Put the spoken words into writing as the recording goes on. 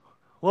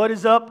What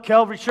is up,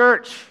 Calvary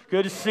Church?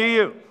 Good to see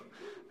you.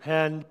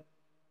 And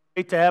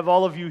great to have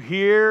all of you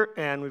here.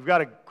 And we've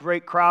got a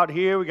great crowd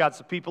here. We got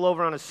some people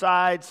over on the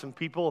side, some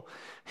people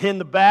in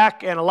the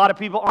back, and a lot of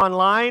people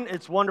online.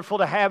 It's wonderful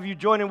to have you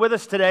joining with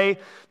us today.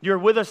 You're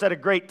with us at a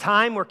great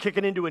time. We're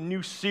kicking into a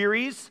new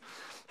series,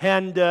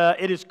 and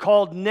it is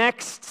called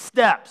Next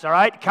Steps. All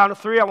right, count of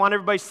three. I want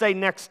everybody to say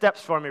next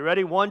steps for me.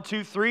 Ready? 1,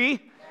 2,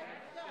 3.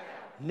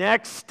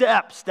 Next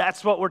steps.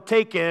 That's what we're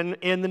taking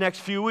in the next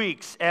few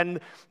weeks. And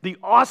the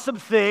awesome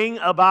thing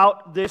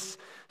about this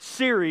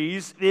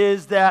series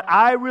is that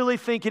I really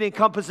think it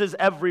encompasses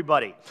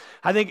everybody.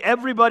 I think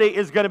everybody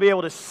is going to be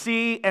able to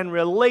see and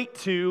relate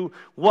to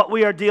what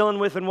we are dealing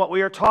with and what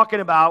we are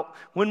talking about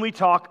when we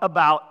talk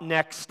about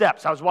next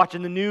steps. I was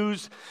watching the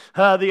news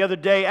the other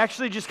day,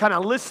 actually just kind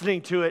of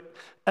listening to it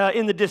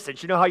in the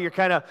distance. You know how you're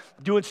kind of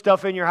doing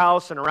stuff in your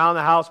house and around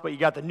the house, but you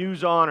got the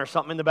news on or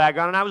something in the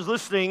background. And I was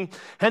listening,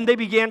 and they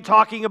began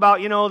talking about,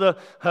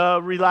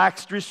 the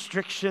relaxed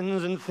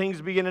restrictions and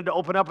things beginning to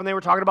open up, and they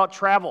were talking about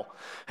travel.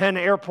 And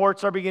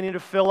airports are beginning to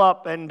fill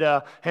up, and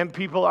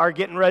people are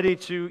getting ready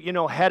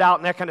to, head out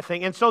and that kind of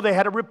thing. And so they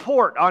had a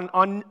report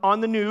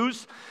on the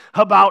news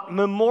about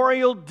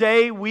Memorial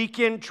Day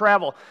weekend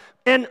travel.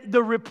 And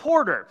the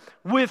reporter,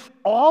 with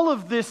all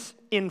of this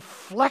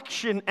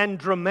inflection and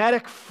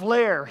dramatic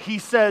flair, he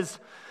says,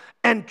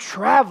 and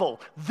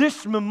travel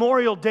this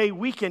Memorial Day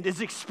weekend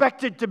is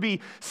expected to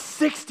be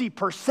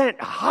 60%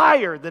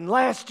 higher than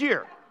last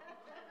year.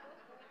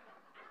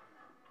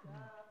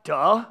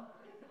 Duh.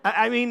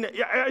 I mean,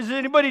 is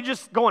anybody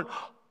just going,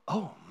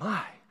 oh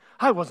my,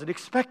 I wasn't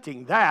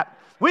expecting that.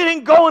 We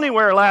didn't go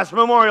anywhere last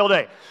Memorial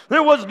Day.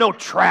 There was no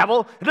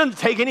travel. It doesn't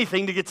take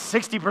anything to get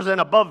 60%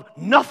 above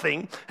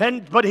nothing.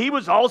 But he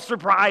was all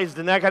surprised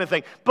and that kind of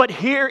thing. But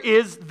here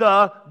is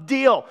the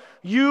deal.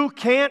 You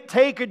can't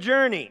take a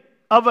journey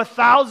of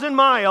 1,000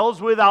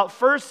 miles without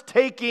first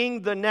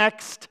taking the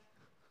next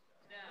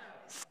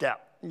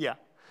step. Yeah.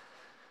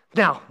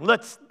 Now,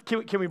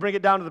 can we bring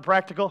it down to the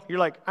practical? You're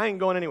like, I ain't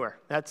going anywhere.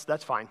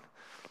 That's fine.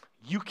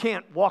 You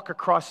can't walk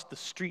across the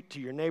street to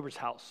your neighbor's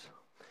house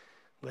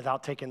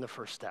without taking the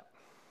first step.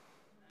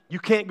 You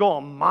can't go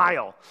a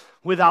mile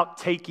without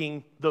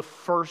taking the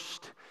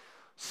first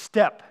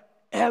step.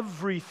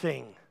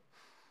 Everything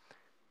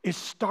is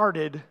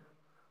started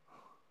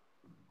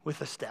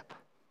with a step.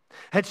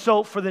 And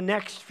so for the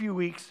next few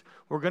weeks,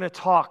 we're going to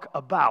talk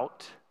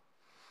about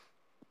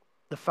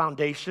the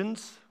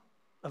foundations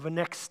of a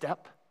next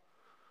step.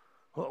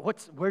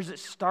 Where does it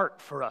start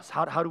for us?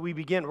 How do we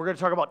begin? We're going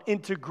to talk about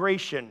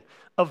integration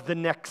of the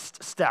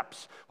next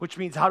steps, which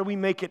means how do we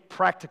make it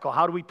practical?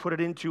 How do we put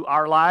it into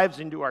our lives,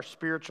 into our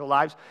spiritual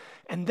lives?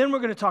 And then we're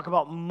going to talk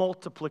about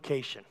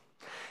multiplication.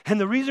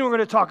 And the reason we're going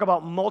to talk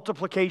about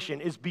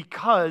multiplication is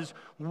because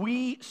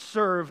we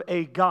serve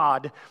a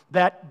God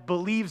that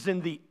believes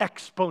in the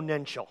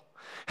exponential.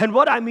 And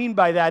what I mean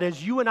by that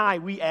is you and I,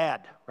 we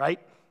add, right?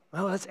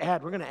 Well, let's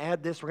add. We're going to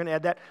add this. We're going to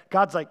add that.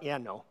 God's like, yeah,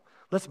 no.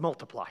 Let's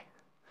multiply.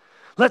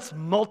 Let's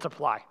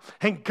multiply.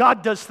 And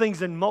God does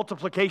things in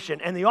multiplication.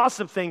 And the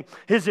awesome thing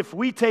is if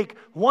we take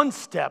one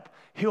step,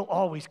 He'll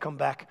always come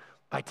back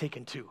by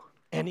taking two,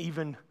 and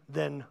even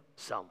then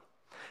some.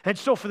 And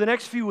so for the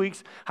next few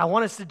weeks, I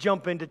want us to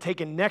jump into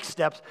taking next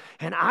steps.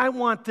 And I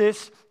want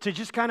this to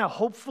just kind of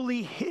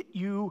hopefully hit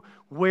you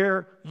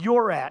where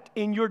you're at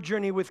in your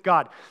journey with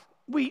God.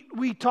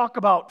 We talk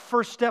about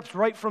first steps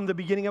right from the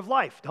beginning of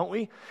life, don't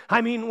we?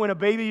 I mean, when a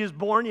baby is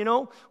born,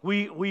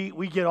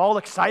 we get all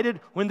excited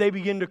when they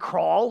begin to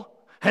crawl.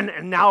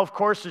 And now, of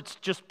course, it's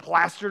just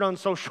plastered on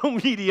social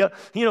media.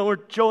 We're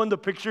showing the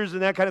pictures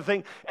and that kind of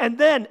thing. And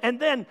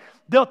then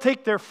they'll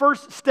take their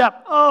first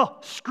step. Oh,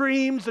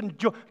 screams and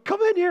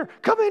come in here.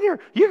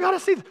 You got to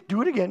see.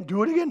 Do it again.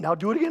 Now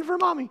do it again for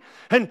mommy.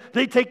 And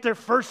they take their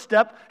first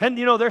step and,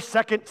 their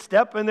second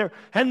step,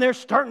 and they're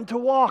starting to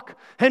walk.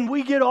 And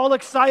we get all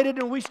excited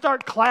and we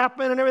start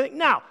clapping and everything.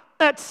 Now,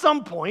 at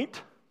some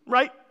point,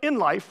 right, in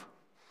life,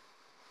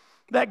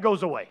 that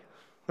goes away,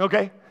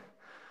 okay?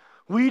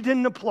 We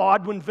didn't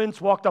applaud when Vince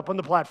walked up on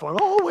the platform.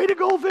 Oh, way to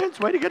go, Vince.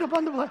 Way to get up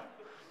on the platform.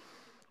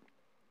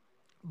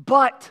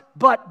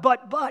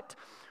 But,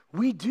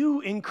 we do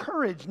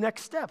encourage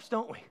next steps,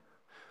 don't we?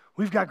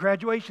 We've got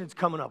graduations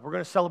coming up. We're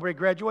going to celebrate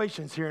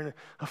graduations here in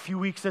a few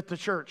weeks at the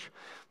church.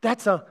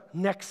 That's a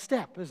next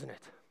step, isn't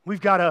it? We've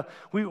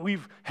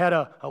had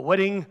a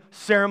wedding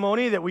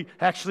ceremony that we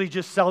actually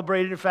just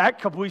celebrated, in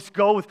fact, a couple weeks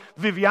ago with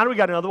Viviana. We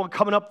got another one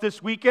coming up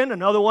this weekend,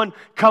 another one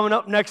coming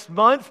up next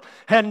month,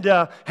 and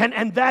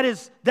that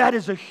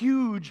is a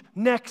huge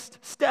next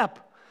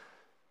step.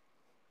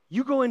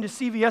 You go into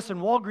CVS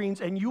and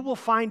Walgreens, and you will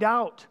find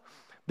out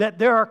that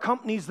there are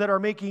companies that are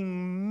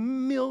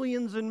making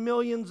millions and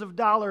millions of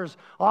dollars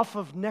off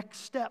of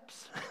next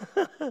steps.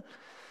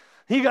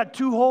 You got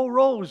 2 whole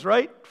rows,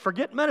 right?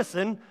 Forget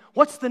medicine.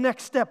 What's the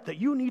next step that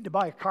you need to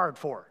buy a card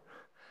for?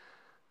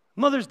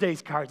 Mother's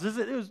Day's cards.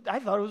 I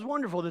thought it was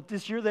wonderful that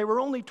this year they were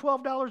only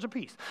 $12 a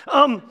piece.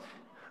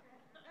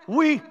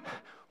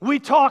 We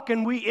talk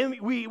and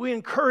we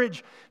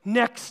encourage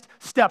next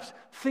steps.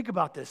 Think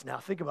about this now.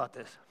 Think about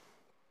this.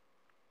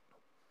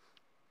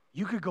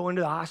 You could go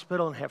into the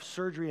hospital and have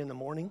surgery in the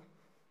morning,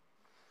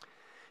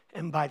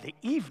 and by the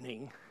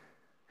evening,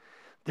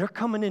 they're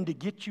coming in to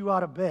get you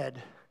out of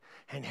bed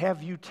and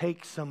have you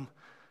take some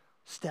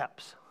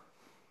steps.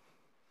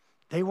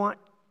 They want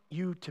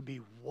you to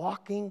be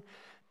walking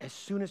as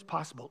soon as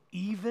possible,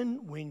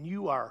 even when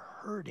you are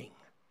hurting.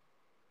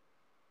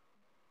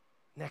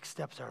 Next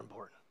steps are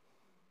important.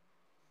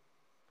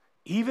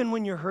 Even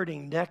when you're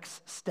hurting,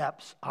 next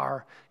steps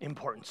are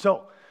important.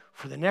 So,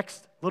 for the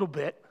next little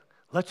bit,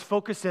 let's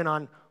focus in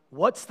on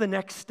what's the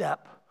next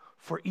step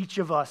for each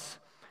of us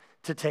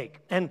to take.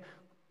 And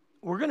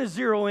we're going to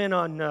zero in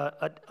on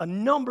a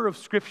number of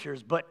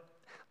scriptures, but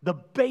the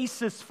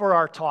basis for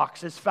our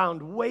talks is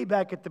found way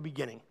back at the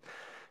beginning.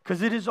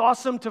 Because it is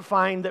awesome to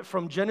find that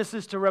from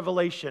Genesis to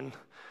Revelation,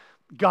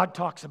 God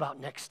talks about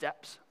next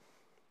steps.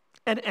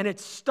 And it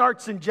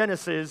starts in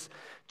Genesis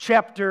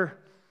chapter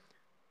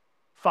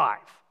 5.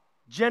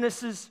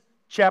 Genesis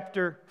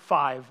chapter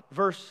 5,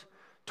 verse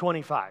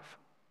 25.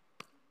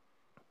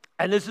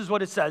 And this is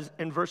what it says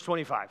in verse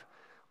 25.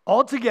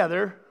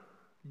 Altogether,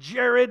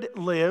 Jared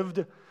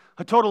lived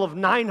a total of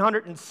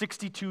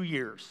 962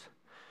 years.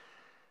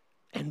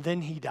 And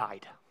then he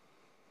died.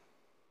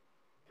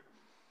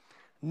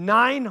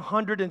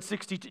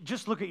 962.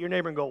 Just look at your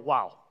neighbor and go,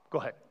 wow. Go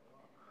ahead.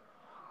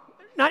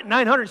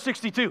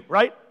 962,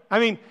 right? I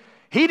mean,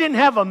 he didn't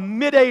have a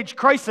mid-age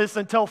crisis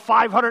until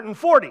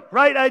 540,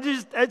 right?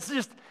 It's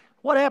just,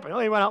 what happened?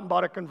 Well, he went out and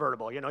bought a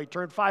convertible. He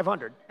turned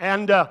 500.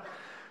 And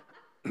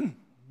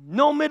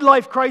no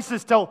midlife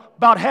crisis till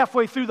about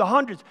halfway through the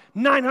hundreds.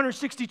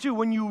 962.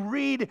 When you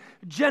read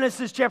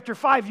Genesis chapter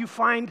 5, you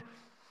find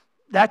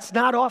that's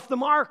not off the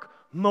mark.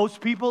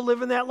 Most people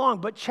living that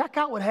long. But check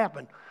out what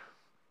happened.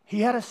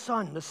 He had a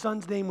son. The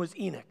son's name was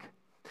Enoch.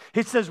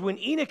 It says when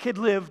Enoch had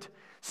lived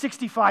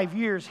 65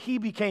 years, he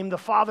became the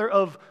father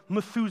of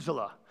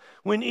Methuselah.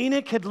 When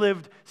Enoch had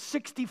lived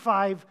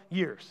 65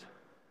 years.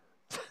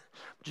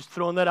 Just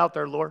throwing that out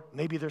there, Lord.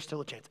 Maybe there's still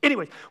a chance.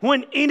 Anyways,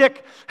 when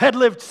Enoch had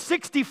lived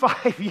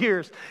 65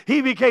 years,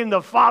 he became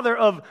the father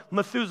of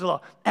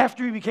Methuselah.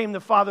 After he became the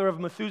father of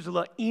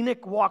Methuselah,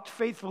 Enoch walked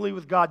faithfully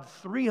with God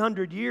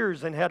 300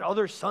 years and had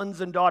other sons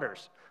and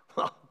daughters.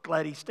 Well,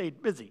 glad he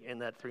stayed busy in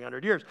that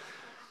 300 years.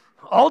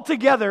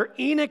 Altogether,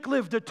 Enoch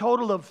lived a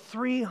total of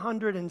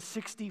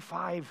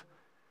 365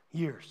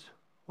 years.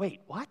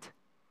 Wait, what?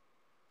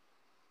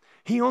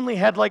 He only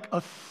had like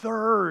a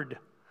third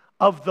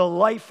of the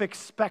life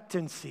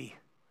expectancy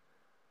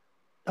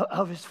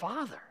of his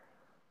father.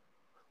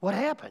 What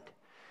happened?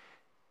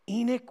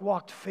 Enoch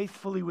walked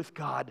faithfully with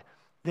God,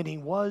 then he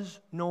was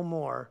no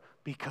more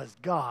because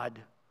God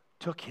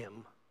took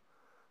him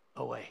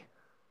away.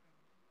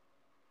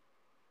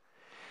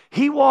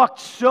 He walked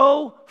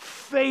so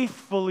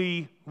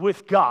faithfully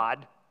with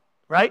God,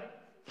 right?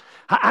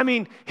 I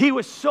mean, he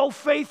was so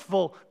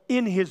faithful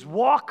in his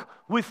walk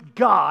with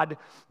God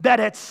that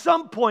at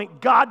some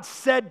point God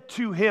said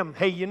to him,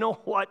 hey, you know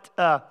what?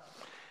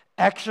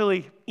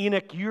 Actually,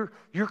 Enoch,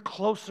 you're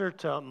closer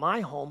to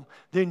my home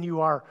than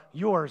you are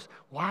yours.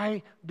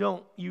 Why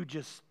don't you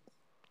just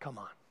come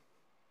on?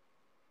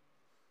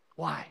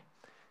 Why?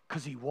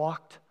 Because he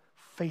walked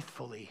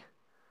faithfully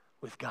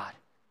with God.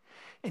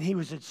 And he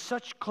was in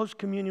such close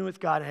communion with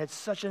God and had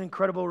such an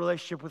incredible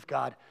relationship with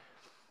God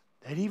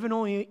that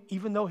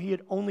even though he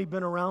had only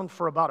been around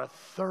for about a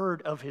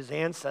third of his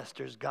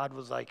ancestors, God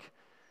was like,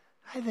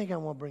 I think I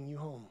want to bring you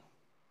home.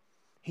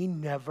 He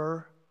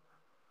never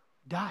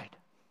died.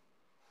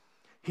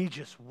 He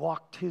just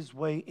walked his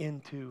way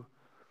into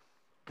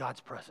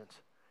God's presence.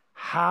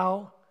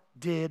 How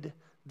did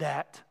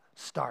that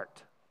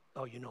start?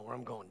 Oh, you know where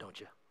I'm going, don't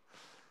you?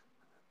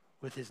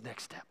 With his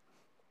next step.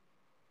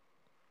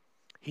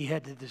 He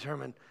had to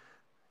determine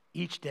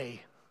each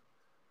day,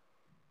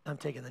 I'm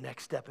taking the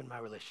next step in my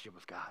relationship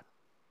with God.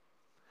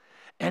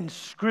 And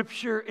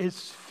Scripture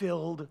is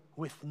filled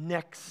with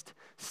next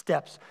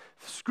steps.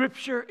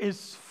 Scripture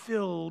is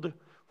filled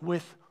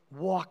with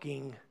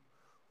walking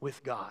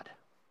with God.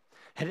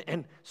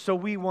 And so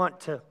we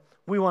want to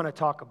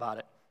talk about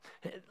it.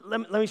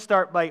 Let me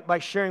start by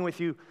sharing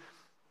with you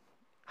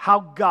how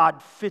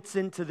God fits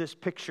into this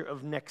picture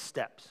of next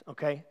steps,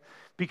 okay?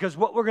 Because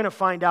what we're going to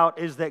find out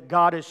is that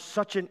God is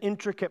such an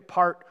intricate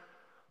part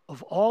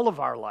of all of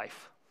our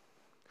life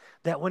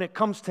that when it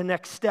comes to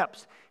next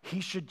steps,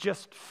 he should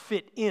just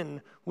fit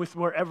in with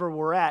wherever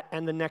we're at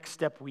and the next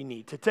step we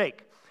need to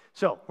take.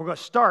 So we're going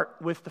to start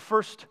with the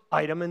first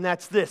item, and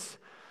that's this.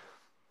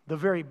 The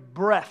very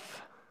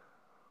breath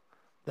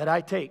that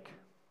I take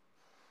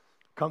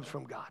comes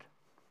from God.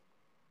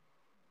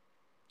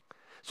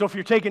 So if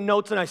you're taking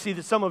notes, and I see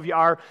that some of you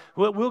are,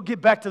 we'll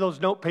get back to those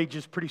note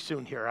pages pretty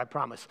soon here, I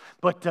promise.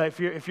 But if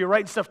you're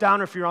writing stuff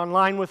down, or if you're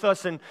online with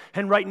us and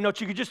writing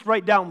notes, you could just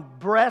write down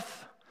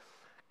breath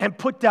and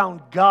put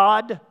down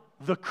God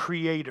the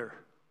Creator.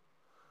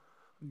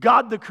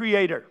 God the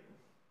Creator.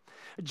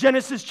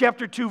 Genesis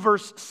chapter 2,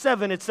 verse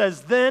 7, it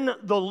says, Then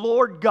the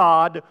Lord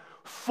God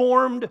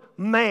formed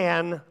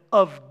man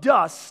of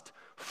dust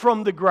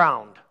from the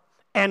ground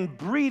and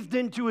breathed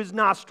into his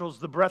nostrils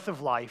the breath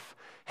of life,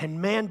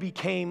 and man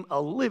became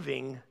a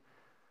living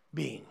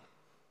being.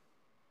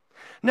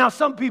 Now,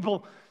 some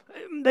people,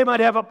 they might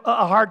have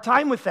a hard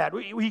time with that.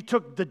 We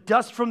took the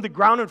dust from the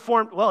ground and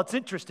formed, well, it's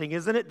interesting,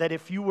 isn't it, that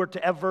if you were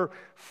to ever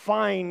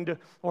find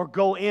or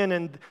go in,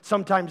 and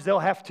sometimes they'll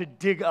have to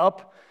dig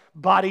up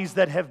bodies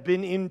that have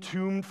been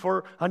entombed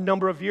for a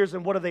number of years,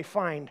 and what do they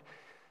find?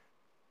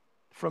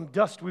 From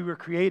dust we were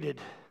created,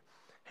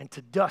 and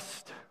to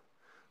dust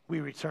we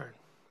return.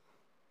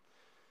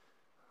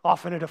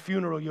 Often at a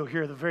funeral, you'll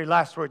hear the very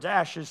last words,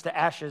 ashes to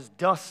ashes,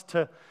 dust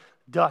to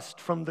dust.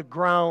 From the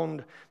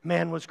ground,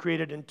 man was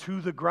created, and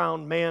to the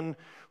ground, man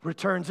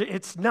returns.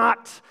 It's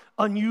not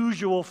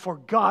unusual for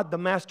God, the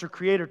master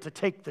creator, to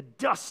take the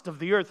dust of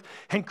the earth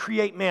and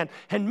create man.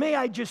 And may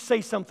I just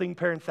say something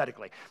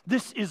parenthetically?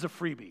 This is a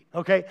freebie,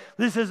 okay?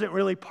 This isn't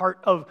really part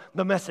of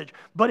the message.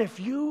 But if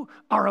you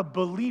are a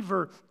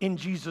believer in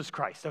Jesus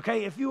Christ,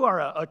 okay? If you are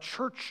a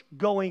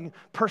church-going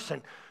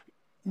person,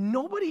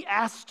 nobody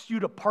asks you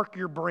to park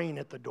your brain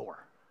at the door,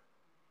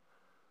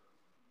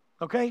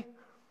 okay?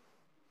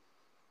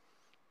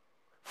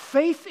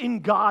 Faith in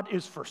God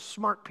is for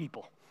smart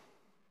people.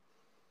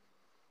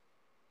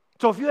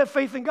 So if you have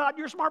faith in God,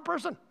 you're a smart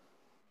person.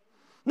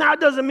 Now, it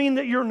doesn't mean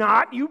that you're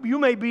not. You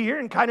may be here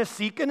and kind of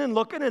seeking and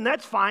looking, and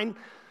that's fine.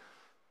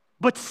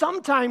 But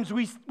sometimes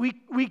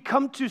we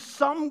come to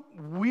some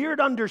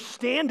weird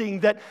understanding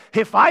that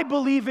if I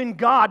believe in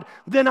God,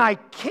 then I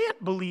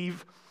can't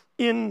believe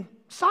in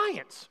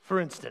science, for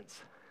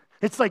instance.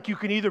 It's like you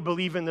can either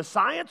believe in the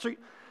science or...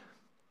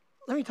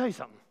 Let me tell you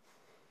something.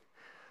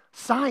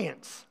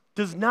 Science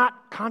does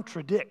not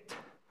contradict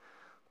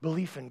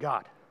belief in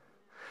God.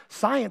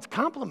 Science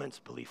complements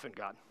belief in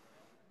God.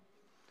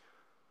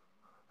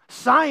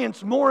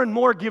 Science more and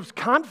more gives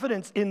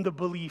confidence in the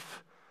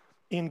belief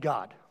in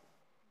God.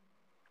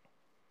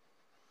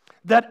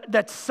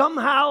 That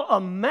somehow a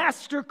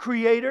master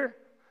creator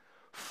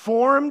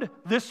formed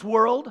this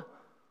world,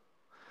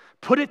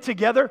 put it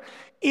together,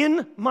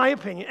 in my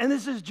opinion, and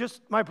this is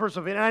just my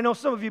personal opinion, and I know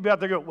some of you out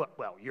there go,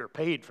 well, you're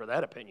paid for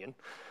that opinion.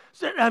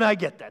 And I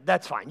get that.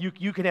 That's fine.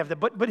 You can have that.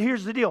 But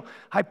here's the deal.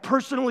 I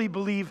personally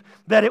believe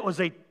that it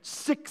was a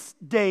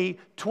 6-day,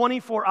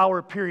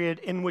 24-hour period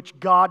in which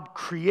God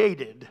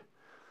created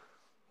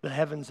the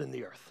heavens and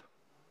the earth.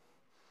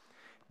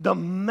 The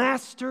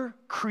master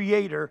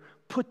creator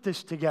put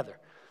this together.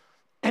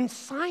 And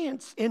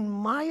science, in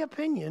my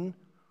opinion,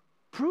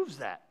 proves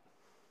that.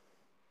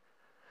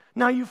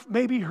 Now, you've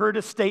maybe heard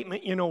a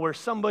statement, where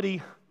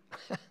somebody...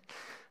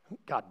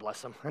 God bless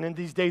them. And in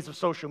these days of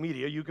social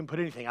media, you can put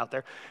anything out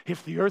there.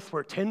 If the earth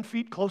were 10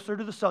 feet closer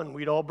to the sun,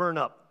 we'd all burn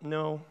up.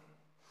 No,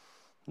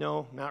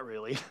 not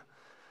really.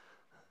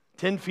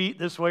 10 feet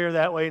this way or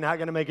that way, not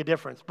going to make a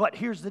difference. But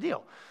here's the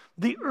deal.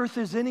 The earth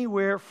is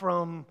anywhere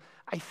from,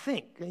 I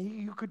think,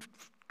 you could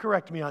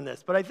correct me on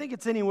this, but I think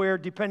it's anywhere,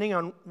 depending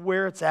on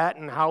where it's at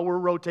and how we're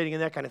rotating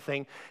and that kind of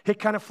thing, it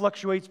kind of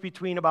fluctuates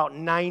between about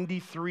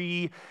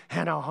 93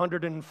 and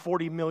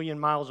 140 million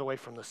miles away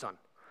from the sun.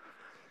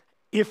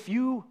 If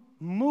you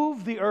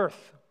move the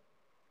earth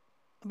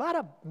about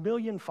 1.5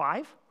 million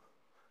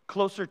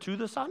closer to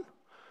the sun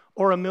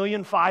or 1.5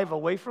 million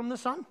away from the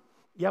sun,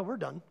 yeah, we're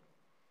done.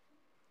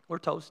 We're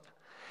toast.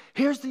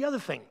 Here's the other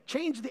thing.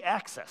 Change the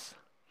axis.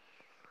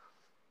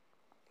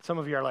 Some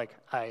of you are like,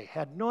 I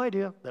had no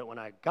idea that when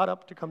I got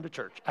up to come to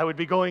church, I would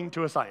be going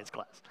to a science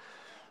class.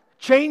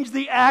 Change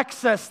the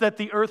axis that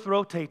the earth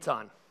rotates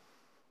on.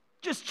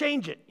 Just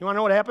change it. You want to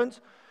know what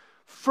happens?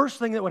 First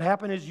thing that would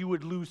happen is you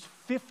would lose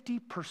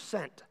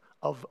 50%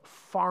 of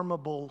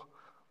farmable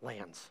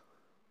lands.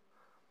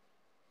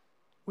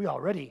 We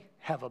already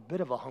have a bit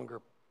of a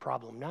hunger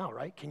problem now,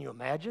 right? Can you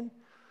imagine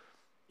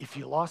if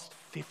you lost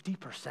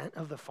 50%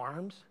 of the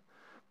farms?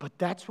 But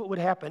that's what would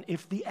happen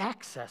if the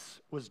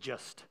axis was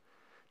just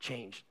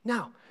changed.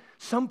 Now,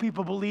 some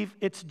people believe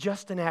it's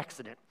just an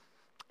accident.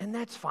 And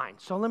that's fine.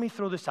 So let me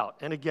throw this out.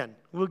 And again,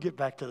 we'll get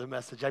back to the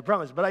message, I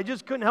promise. But I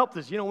just couldn't help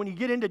this. When you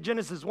get into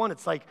Genesis 1,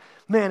 it's like,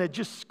 man, it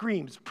just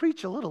screams,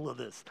 preach a little of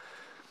this.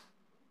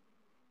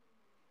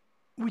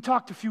 We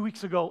talked a few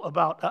weeks ago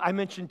about, I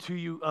mentioned to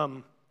you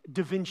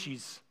Da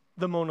Vinci's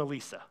The Mona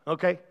Lisa,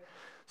 okay?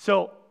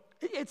 So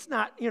it's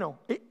not,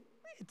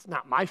 it's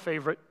not my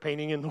favorite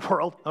painting in the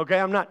world, okay?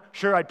 I'm not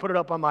sure I'd put it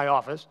up on my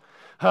office.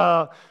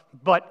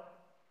 But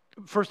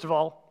first of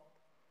all,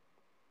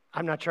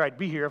 I'm not sure I'd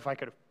be here if I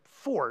could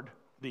afford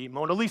the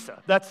Mona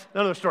Lisa. That's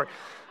another story.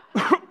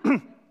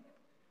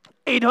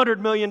 $800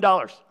 million,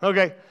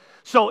 okay?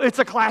 So it's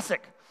a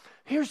classic.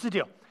 Here's the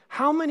deal.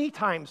 How many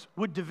times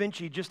would Da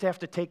Vinci just have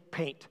to take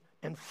paint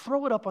and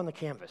throw it up on the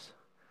canvas?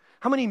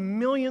 How many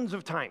millions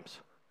of times?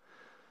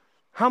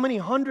 How many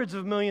hundreds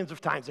of millions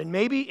of times? And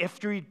maybe if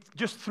he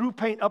just threw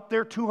paint up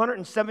there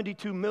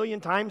 272 million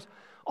times,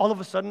 all of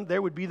a sudden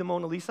there would be the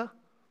Mona Lisa?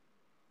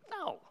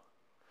 No.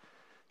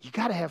 You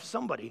got to have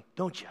somebody,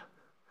 don't you,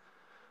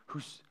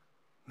 who's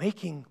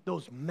making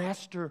those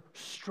master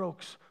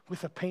strokes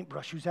with a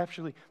paintbrush, who's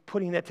actually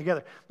putting that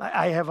together.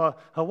 I have a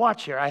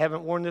watch here. I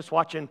haven't worn this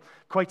watch in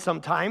quite some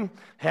time,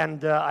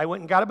 and I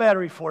went and got a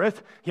battery for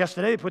it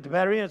yesterday. They put the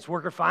battery in, it's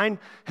working fine,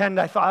 and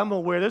I thought I'm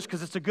going to wear this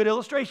because it's a good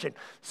illustration.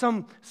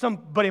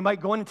 Somebody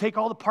might go in and take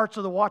all the parts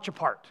of the watch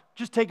apart.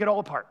 Just take it all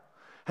apart,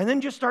 and then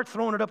just start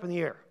throwing it up in the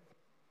air.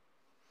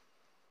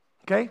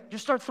 Okay?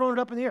 Just start throwing it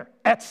up in the air.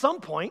 At some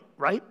point,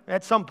 right?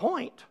 At some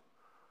point,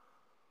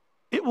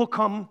 it will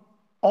come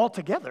all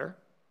together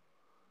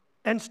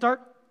and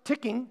start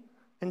ticking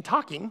and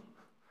talking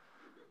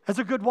as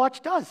a good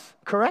watch does,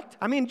 correct?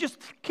 I mean, just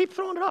keep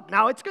throwing it up.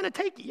 Now, it's going to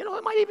take you,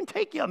 it might even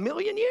take you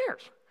 1,000,000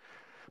 years.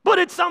 But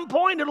at some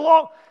point,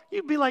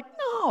 you'd be like,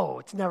 no,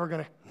 it's not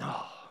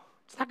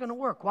going to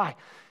work. Why?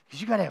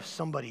 Because you got to have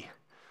somebody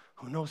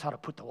who knows how to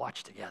put the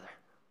watch together,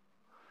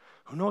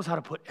 who knows how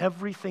to put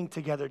everything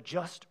together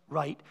just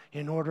right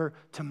in order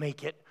to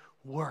make it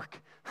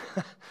work.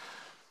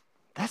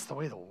 That's the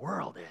way the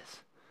world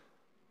is.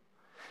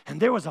 And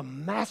there was a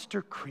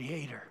master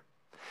creator.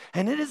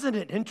 And isn't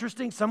it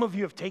interesting? Some of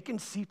you have taken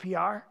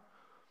CPR.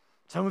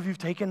 Some of you have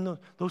taken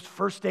those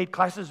first aid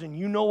classes and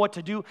you know what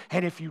to do.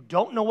 And if you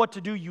don't know what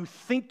to do, you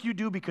think you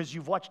do because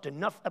you've watched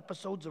enough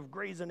episodes of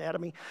Grey's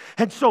Anatomy.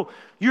 And so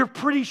you're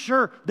pretty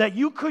sure that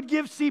you could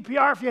give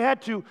CPR if you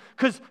had to,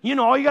 because,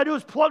 all you got to do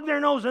is plug their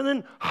nose and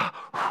then,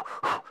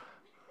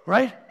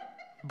 right?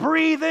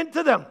 Breathe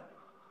into them.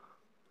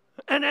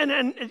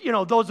 And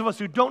those of us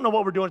who don't know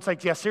what we're doing, it's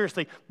like, yeah,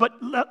 seriously. But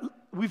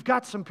we've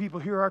got some people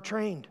here who are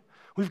trained.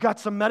 We've got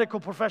some medical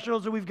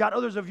professionals, and we've got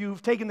others of you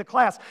who've taken the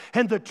class.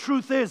 And the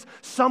truth is,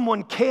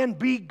 someone can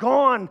be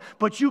gone,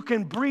 but you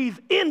can breathe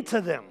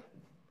into them.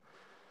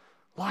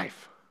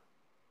 Life.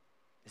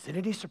 Is it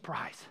any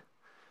surprise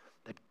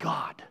that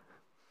God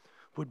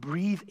would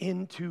breathe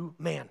into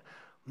man?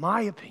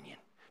 My opinion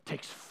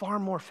takes far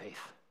more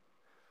faith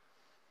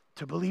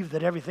to believe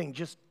that everything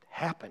just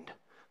happened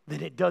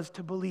than it does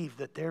to believe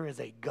that there is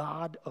a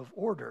God of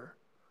order,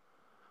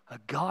 a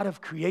God of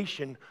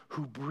creation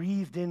who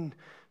breathed into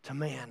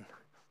man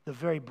the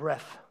very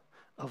breath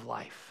of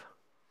life.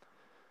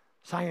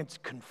 Science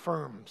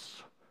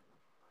confirms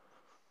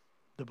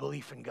the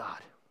belief in God.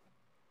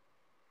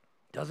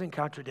 Doesn't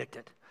contradict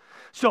it.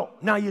 So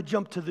now you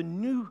jump to the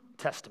New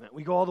Testament.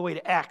 We go all the way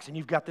to Acts, and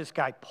you've got this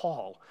guy,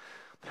 Paul,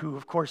 who,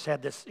 of course,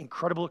 had this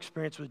incredible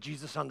experience with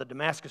Jesus on the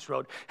Damascus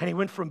Road, and he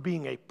went from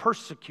being a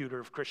persecutor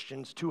of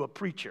Christians to a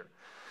preacher.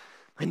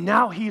 And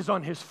now he's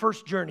on his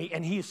first journey,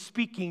 and he is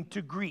speaking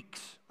to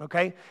Greeks,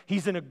 okay?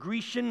 He's in a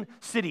Grecian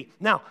city.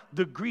 Now,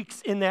 the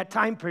Greeks in that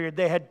time period,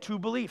 they had two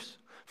beliefs.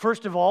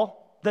 First of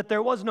all, that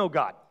there was no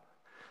God.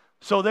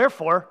 So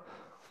therefore,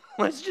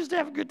 let's just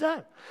have a good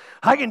time.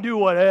 I can do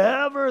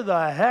whatever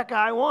the heck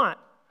I want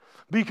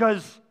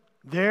because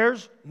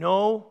there's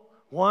no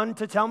one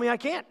to tell me I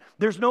can't.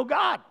 There's no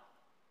God.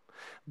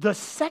 The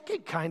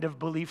second kind of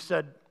belief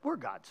said, we're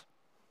gods.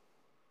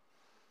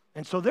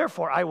 And so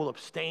therefore, I will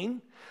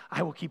abstain.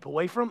 I will keep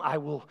away from. I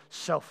will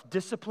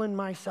self-discipline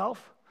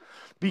myself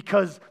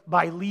because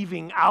by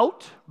leaving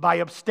out, by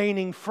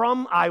abstaining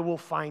from, I will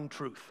find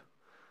truth.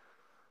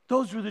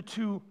 Those were the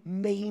two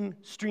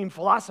mainstream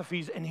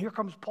philosophies, and here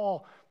comes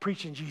Paul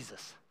preaching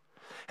Jesus.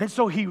 And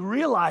so he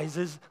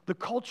realizes the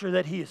culture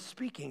that he is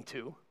speaking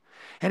to.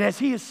 And as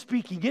he is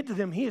speaking into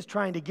them, he is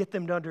trying to get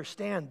them to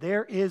understand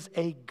there is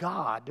a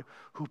God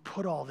who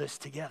put all this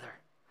together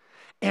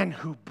and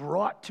who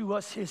brought to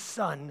us his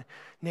son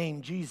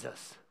named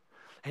Jesus.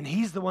 And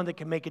he's the one that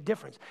can make a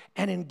difference.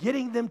 And in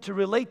getting them to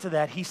relate to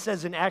that, he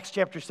says in Acts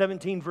chapter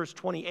 17, verse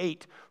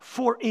 28,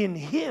 for in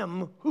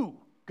him, who?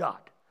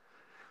 God.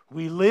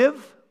 We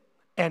live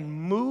and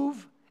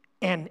move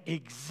and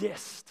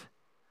exist.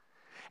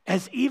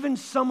 As even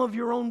some of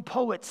your own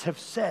poets have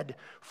said,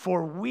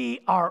 for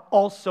we are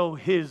also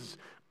his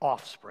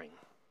offspring.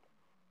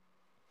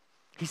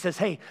 He says,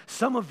 hey,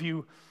 some of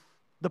you,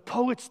 the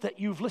poets that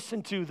you've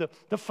listened to,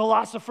 the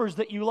philosophers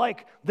that you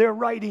like, their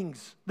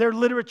writings, their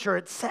literature,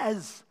 it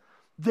says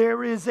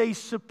there is a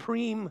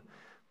supreme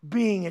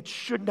being. It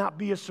should not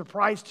be a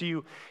surprise to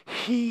you.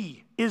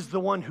 He is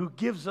the one who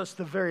gives us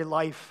the very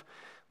life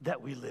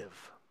that we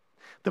live.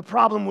 The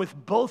problem with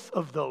both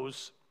of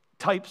those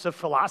types of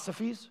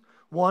philosophies,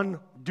 one,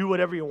 do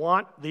whatever you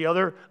want, the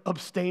other,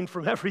 abstain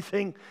from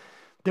everything,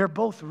 they're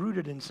both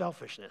rooted in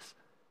selfishness.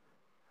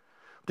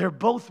 They're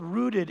both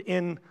rooted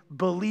in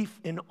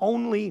belief in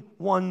only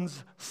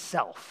one's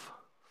self.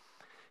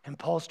 And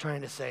Paul's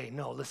trying to say,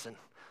 no, listen,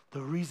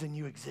 the reason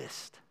you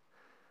exist,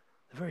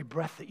 the very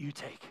breath that you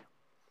take,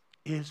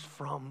 is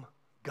from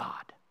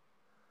God.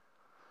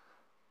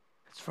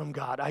 It's from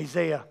God.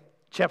 Isaiah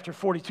chapter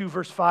 42,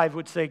 verse 5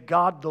 would say,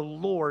 God the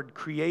Lord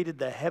created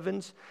the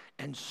heavens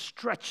and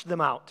stretched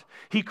them out.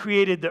 He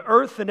created the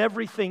earth and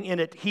everything in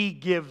it. He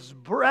gives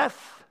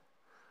breath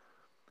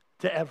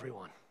to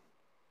everyone.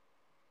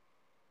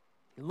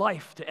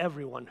 Life to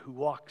everyone who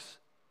walks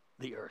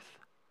the earth.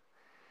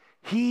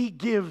 He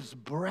gives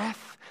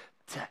breath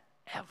to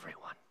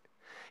everyone.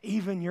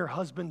 Even your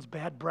husband's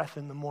bad breath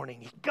in the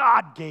morning,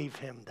 God gave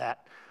him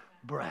that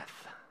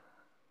breath.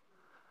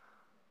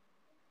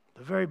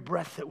 The very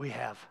breath that we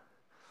have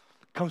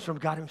comes from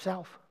God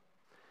himself.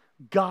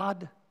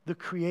 God, the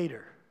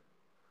Creator.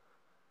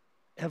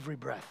 Every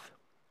breath.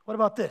 What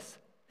about this?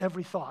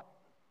 Every thought.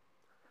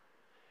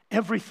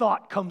 Every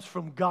thought comes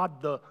from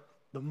God, the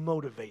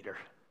motivator.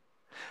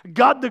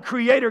 God, the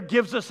Creator,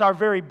 gives us our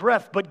very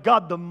breath, but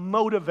God, the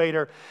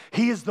motivator,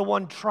 He is the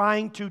one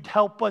trying to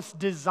help us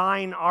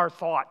design our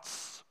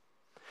thoughts.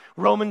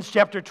 Romans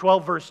chapter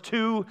 12, verse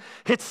 2,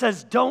 it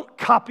says, don't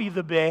copy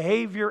the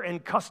behavior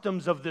and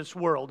customs of this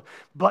world,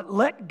 but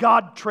let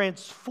God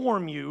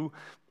transform you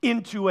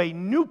into a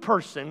new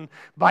person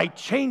by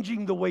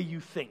changing the way you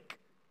think.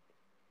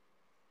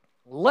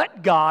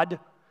 Let God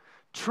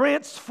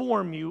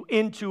transform you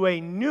into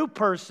a new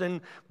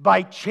person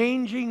by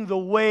changing the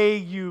way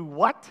you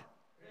what?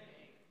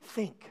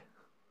 Think.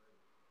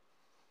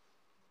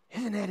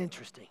 Isn't that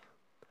interesting?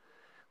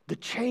 The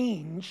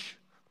change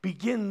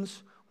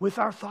begins with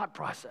our thought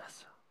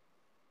process.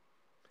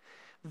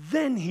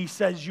 Then he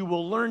says you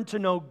will learn to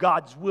know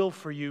God's will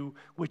for you,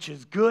 which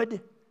is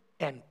good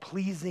and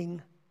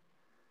pleasing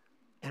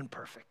and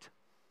perfect.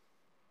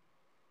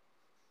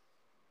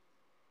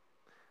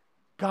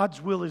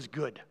 God's will is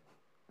good.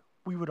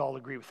 We would all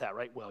agree with that,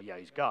 right? Well, yeah,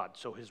 he's God,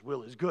 so his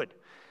will is good.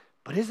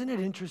 But isn't it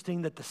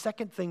interesting that the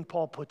second thing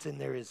Paul puts in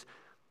there is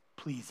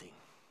pleasing?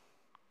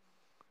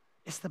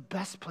 It's the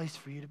best place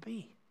for you to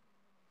be.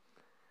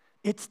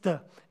 It's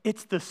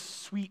the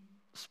sweet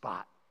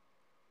spot,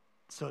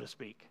 so to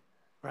speak,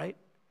 right?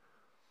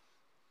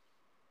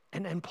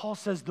 And Paul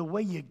says the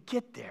way you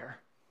get there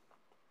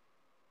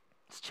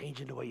is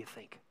changing the way you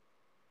think.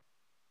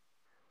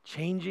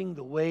 Changing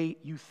the way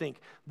you think.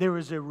 There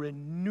is a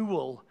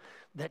renewal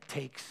that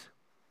takes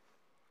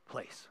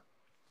place.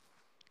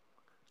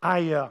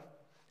 I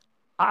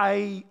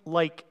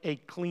like a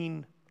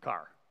clean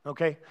car,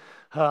 okay?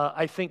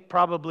 I think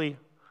probably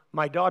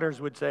my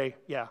daughters would say,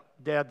 yeah,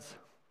 Dad's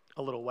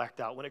a little whacked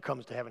out when it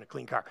comes to having a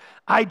clean car.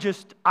 I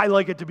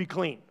like it to be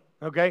clean,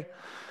 okay?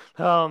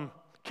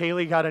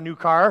 Kaylee got a new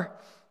car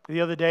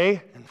the other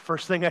day, and the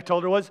first thing I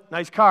told her was,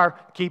 nice car,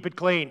 keep it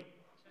clean.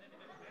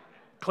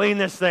 Clean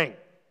this thing.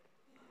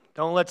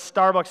 Don't let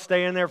Starbucks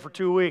stay in there for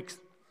 2 weeks.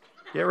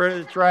 Get rid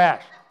of the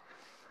trash.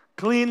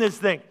 Clean this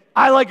thing.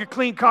 I like a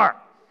clean car,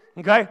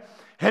 okay?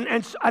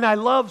 And I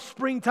love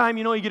springtime.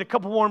 You know, you get a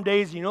couple warm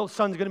days. You know the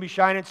sun's going to be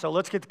shining, so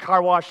let's get the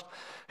car washed.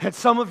 And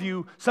some of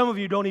you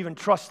don't even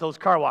trust those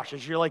car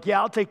washes. You're like,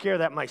 yeah, I'll take care of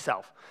that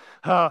myself.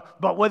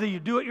 But whether you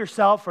do it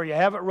yourself or you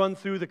have it run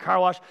through the car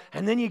wash,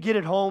 and then you get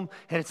it home,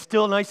 and it's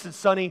still nice and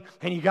sunny,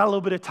 and you got a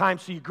little bit of time,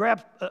 so you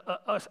grab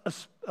a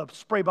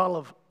spray bottle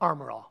of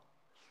Armor All,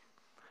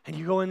 and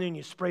you go in there and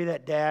you spray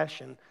that dash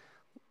and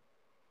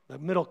the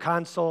middle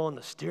console and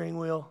the steering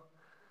wheel.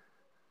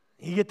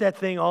 You get that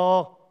thing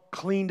all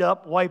cleaned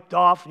up, wiped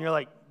off, and you're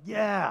like,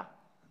 yeah,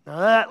 now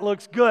that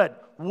looks good.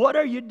 What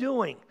are you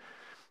doing?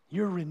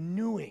 You're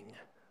renewing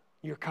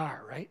your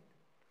car, right?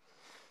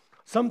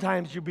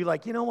 Sometimes you'll be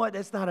like, you know what,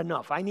 that's not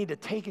enough. I need to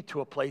take it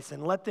to a place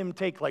and let them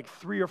take like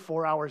 3 or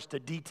 4 hours to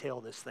detail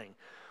this thing.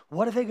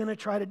 What are they going to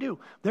try to do?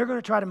 They're going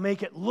to try to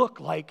make it look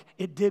like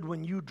it did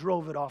when you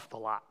drove it off the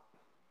lot.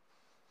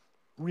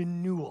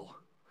 Renewal.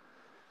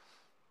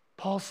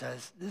 Paul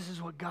says this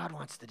is what God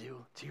wants to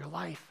do to your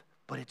life,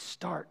 but it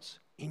starts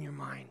in your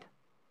mind.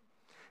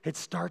 It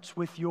starts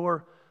with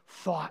your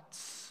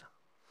thoughts.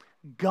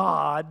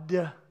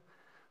 God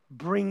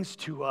brings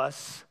to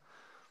us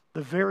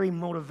the very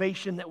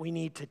motivation that we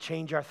need to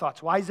change our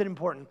thoughts. Why is it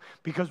important?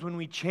 Because when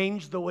we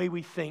change the way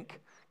we think,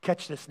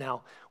 catch this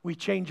now, we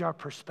change our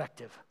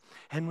perspective.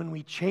 And when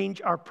we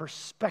change our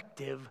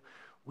perspective,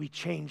 we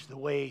change the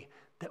way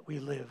that we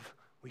live.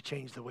 We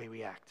change the way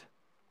we act.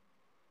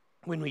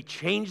 When we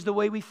change the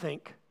way we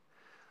think,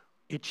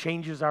 it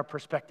changes our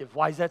perspective.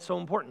 Why is that so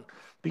important?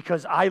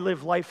 Because I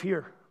live life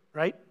here,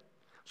 right?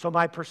 So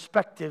my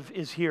perspective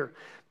is here.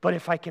 But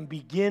if I can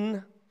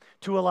begin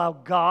to allow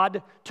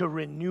God to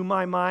renew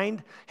my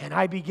mind and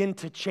I begin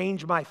to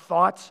change my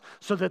thoughts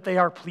so that they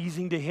are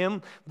pleasing to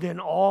Him, then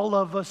all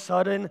of a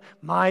sudden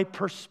my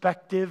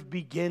perspective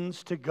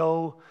begins to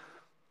go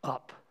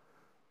up.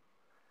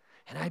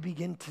 And I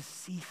begin to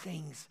see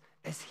things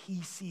as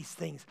He sees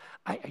things.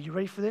 Are you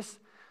ready for this?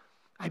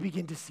 I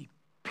begin to see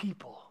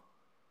people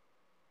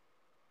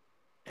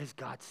as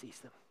God sees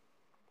them.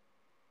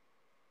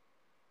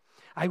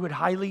 I would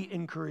highly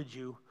encourage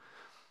you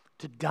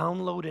to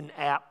download an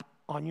app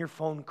on your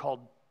phone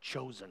called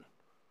Chosen.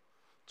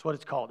 That's what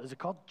it's called. Is it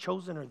called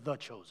Chosen or The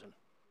Chosen?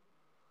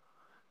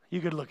 You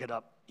could look it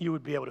up. You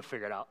would be able to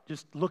figure it out.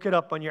 Just look it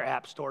up on your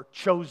app store.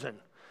 Chosen.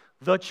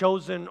 The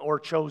Chosen or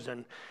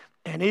Chosen.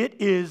 And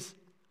it is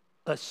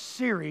a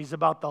series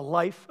about the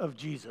life of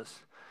Jesus.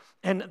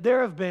 And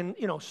there have been,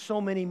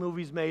 so many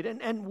movies made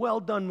and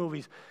well-done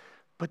movies.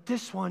 But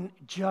this one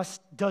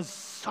just does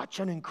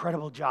such an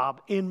incredible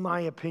job, in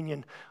my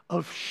opinion,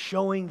 of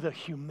showing the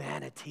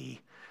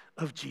humanity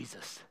of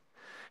Jesus.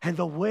 And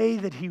the way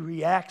that He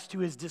reacts to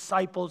His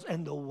disciples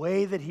and the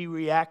way that He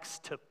reacts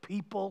to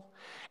people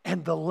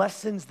and the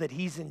lessons that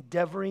He's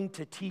endeavoring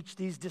to teach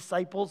these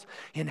disciples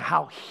in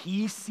how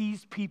He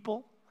sees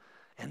people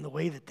and the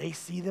way that they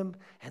see them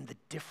and the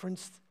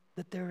difference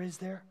that there is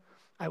there,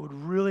 I would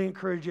really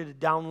encourage you to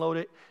download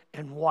it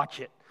and watch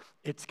it.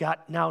 It's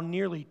got now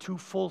nearly 2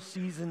 full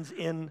seasons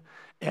in,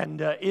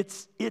 and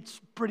it's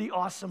pretty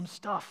awesome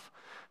stuff.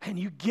 And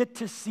you get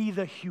to see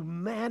the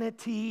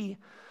humanity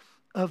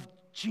of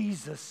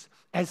Jesus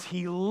as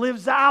he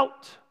lives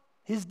out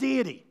his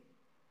deity.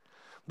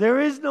 There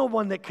is no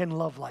one that can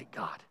love like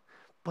God,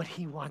 but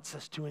he wants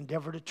us to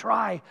endeavor to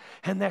try,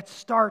 and that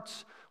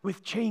starts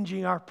with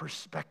changing our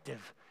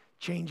perspective,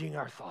 changing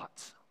our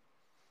thoughts.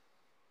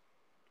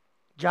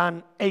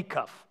 John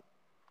Acuff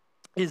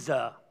is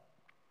a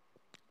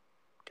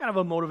kind of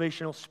a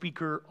motivational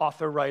speaker,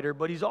 author, writer,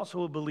 but he's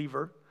also a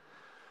believer.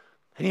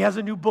 And he has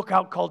a new book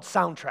out called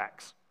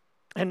Soundtracks.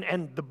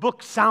 And the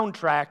book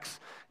Soundtracks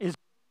is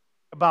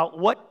about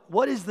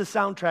what is the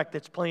soundtrack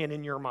that's playing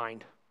in your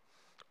mind.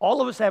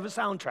 All of us have a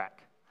soundtrack.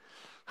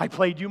 I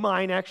played you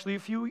mine actually a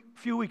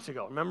few weeks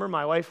ago. Remember,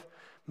 my wife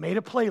made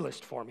a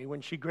playlist for me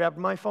when she grabbed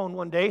my phone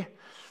one day.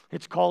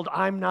 It's called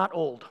I'm Not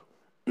Old.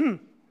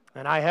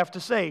 And I have to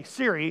say,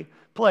 Siri,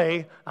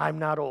 play I'm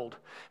Not Old.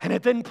 And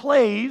it then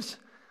plays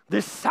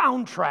this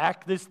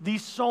soundtrack,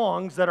 these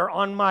songs that are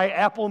on my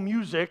Apple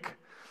Music,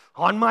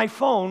 on my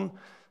phone,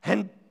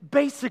 and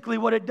basically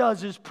what it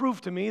does is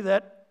prove to me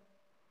that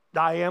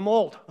I am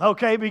old,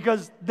 okay?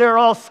 Because they're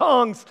all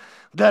songs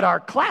that are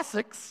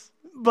classics,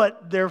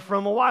 but they're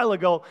from a while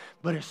ago.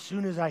 But as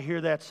soon as I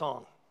hear that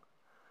song,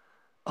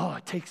 oh,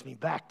 it takes me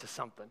back to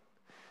something.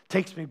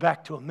 Takes me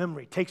back to a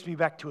memory, takes me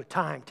back to a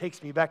time,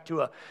 takes me back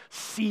to a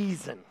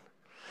season.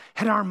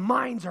 And our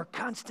minds are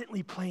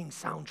constantly playing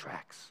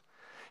soundtracks.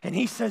 And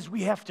he says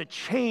we have to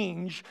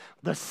change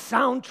the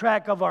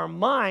soundtrack of our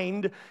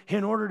mind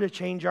in order to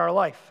change our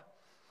life.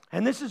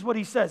 And this is what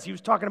he says. He was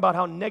talking about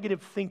how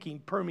negative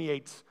thinking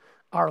permeates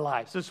our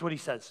lives. This is what he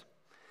says.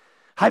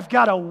 I've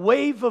got a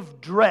wave of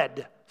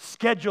dread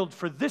scheduled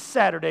for this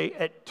Saturday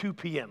at 2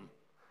 p.m.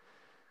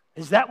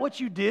 Is that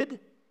what you did?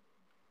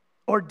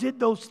 Or did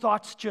those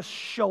thoughts just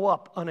show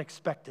up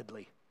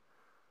unexpectedly?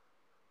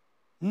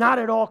 Not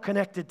at all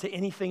connected to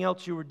anything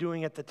else you were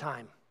doing at the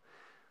time.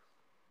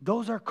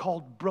 Those are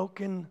called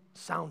broken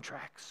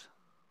soundtracks.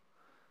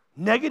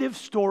 Negative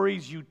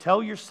stories you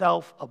tell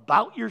yourself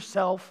about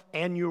yourself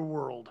and your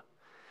world.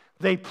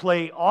 They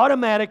play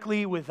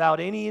automatically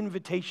without any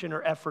invitation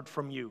or effort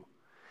from you.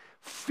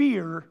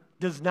 Fear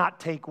does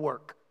not take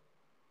work.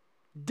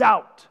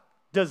 Doubt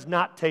does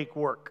not take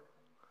work.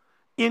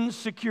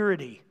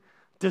 Insecurity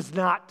does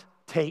not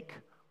take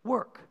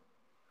work.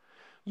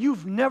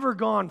 You've never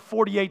gone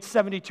 48,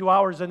 72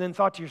 hours and then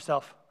thought to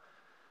yourself,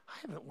 I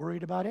haven't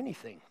worried about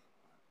anything.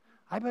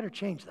 I better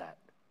change that.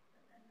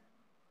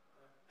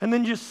 And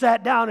then just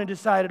sat down and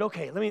decided,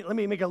 okay, let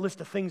me make a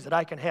list of things that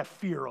I can have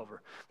fear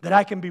over, that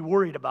I can be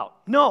worried about.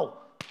 No,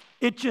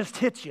 it just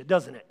hits you,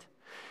 doesn't it?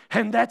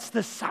 And that's the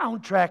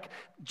soundtrack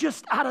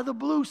just out of the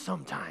blue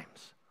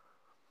sometimes.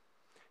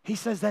 He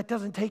says that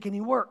doesn't take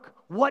any work.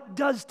 What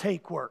does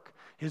take work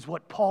is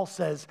what Paul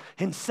says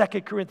in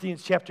 2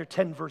 Corinthians chapter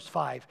 10, verse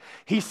 5.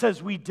 He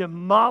says we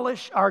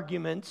demolish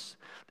arguments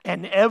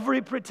and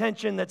every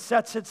pretension that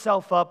sets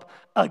itself up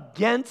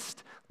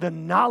against the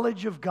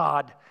knowledge of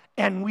God,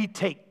 and we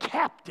take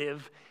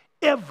captive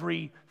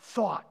every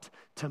thought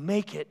to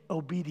make it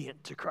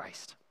obedient to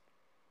Christ.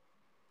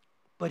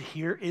 But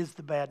here is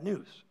the bad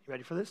news. You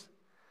ready for this?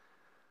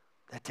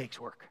 That takes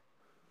work.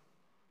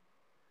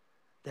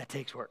 That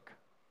takes work,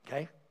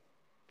 okay?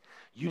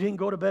 You didn't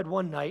go to bed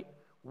one night,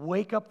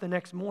 wake up the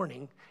next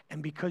morning,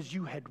 and because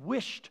you had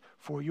wished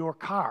for your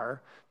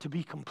car to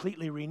be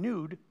completely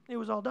renewed, it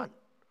was all done.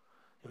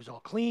 It was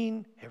all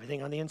clean.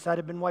 Everything on the inside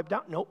had been wiped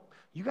out. Nope.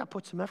 You got to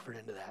put some effort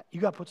into that. You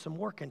got to put some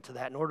work into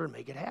that in order to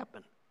make it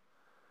happen.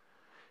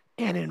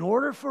 And in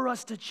order for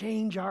us to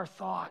change our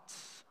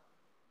thoughts,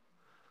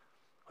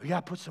 we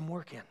got to put some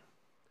work in.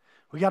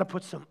 We got to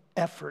put some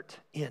effort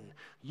in.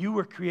 You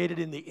were created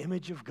in the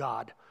image of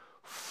God,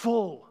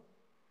 full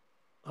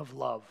of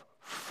love,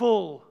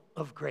 full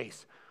of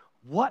grace.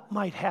 What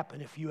might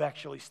happen if you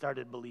actually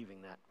started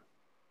believing that?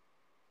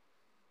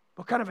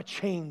 What kind of a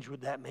change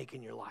would that make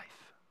in your life?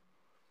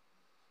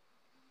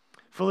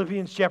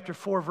 Philippians chapter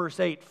 4, verse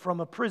 8,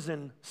 from a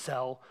prison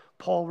cell,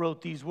 Paul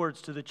wrote these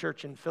words to the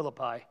church in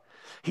Philippi.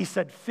 He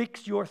said,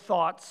 fix your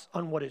thoughts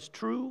on what is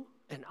true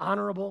and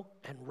honorable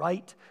and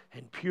right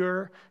and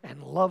pure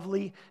and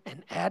lovely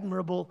and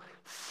admirable.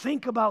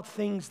 Think about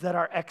things that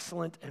are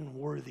excellent and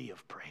worthy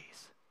of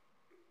praise.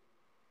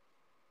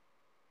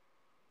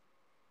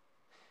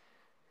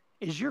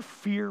 Is your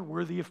fear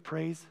worthy of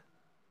praise?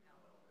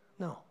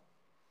 No.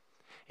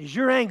 Is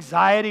your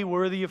anxiety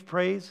worthy of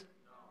praise?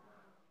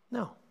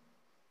 No.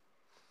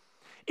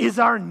 Is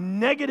our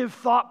negative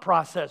thought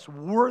process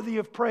worthy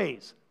of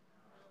praise?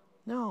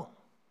 No.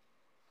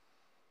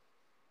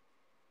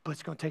 But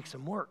it's going to take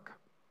some work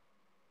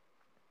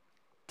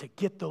to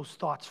get those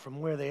thoughts from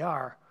where they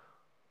are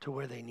to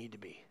where they need to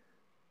be.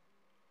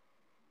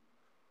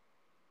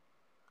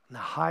 And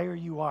the higher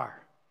you are,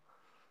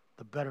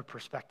 the better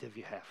perspective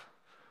you have.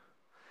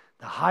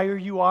 The higher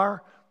you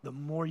are, the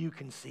more you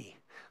can see.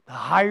 The The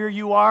higher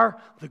you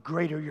are, the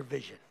greater your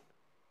vision.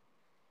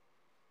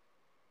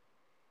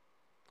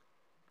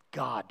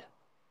 God,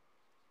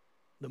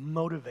 the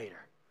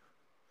motivator,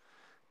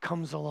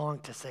 comes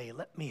along to say,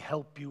 let me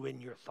help you in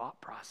your thought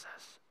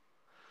process.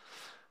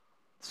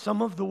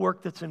 Some of the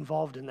work that's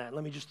involved in that,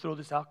 let me just throw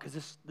this out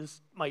because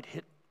this might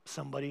hit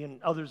somebody,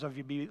 and others of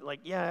you be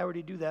like, yeah, I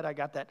already do that, I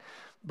got that.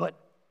 But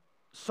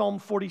Psalm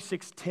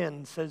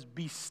 46:10 says,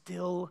 be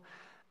still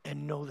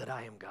and know that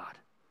I am God.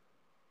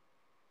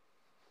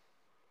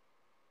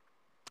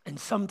 And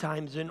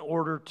sometimes in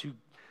order to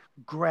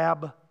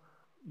grab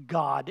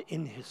God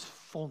in his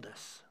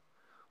fullness,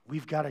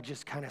 we've got to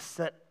just kind of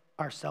set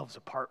ourselves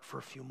apart for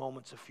a few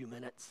moments, a few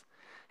minutes,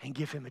 and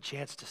give him a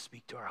chance to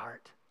speak to our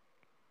heart.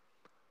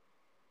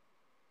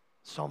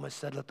 Psalmist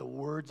said, let the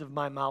words of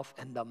my mouth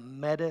and the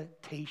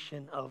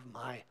meditation of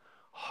my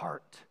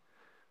heart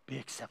be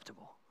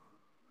acceptable.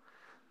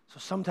 So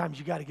sometimes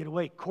you got to get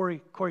away.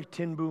 Corrie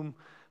ten Boom,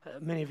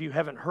 many of you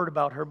haven't heard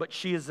about her, but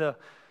she's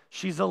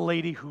a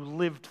lady who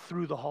lived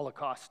through the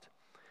Holocaust,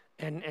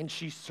 and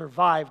she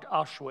survived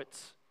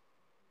Auschwitz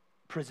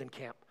prison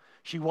camp.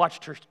 She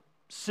watched her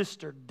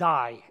sister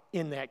die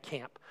in that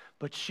camp,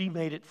 but she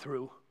made it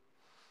through.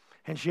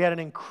 And she had an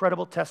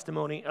incredible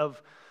testimony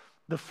of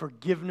the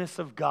forgiveness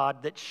of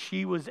God that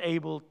she was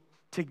able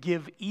to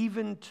give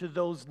even to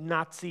those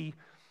Nazi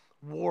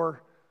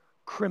war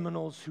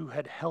criminals who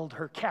had held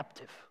her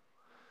captive.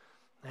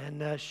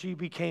 And she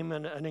became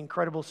an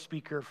incredible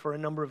speaker for a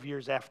number of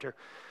years after.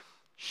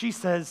 She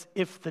says,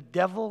 if the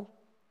devil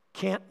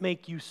can't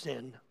make you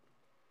sin,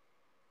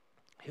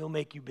 he'll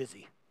make you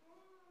busy.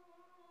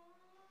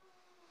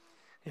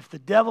 If the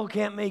devil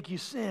can't make you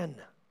sin,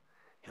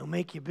 he'll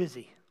make you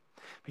busy.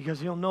 Because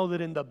he'll know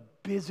that in the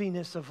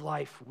busyness of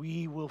life,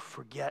 we will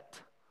forget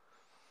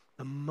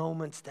the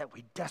moments that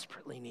we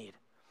desperately need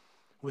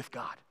with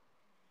God.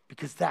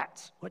 Because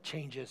that's what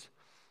changes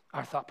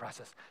our thought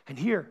process. And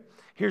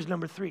here's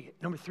number 3.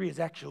 Number 3 is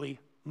actually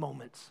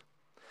moments.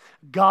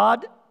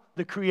 God,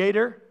 the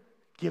Creator,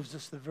 gives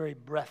us the very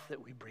breath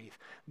that we breathe.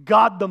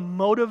 God, the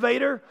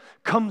motivator,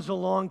 comes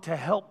along to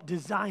help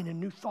design a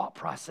new thought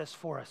process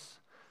for us.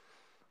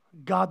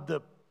 God,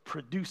 the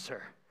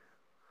producer,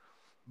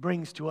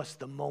 brings to us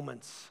the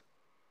moments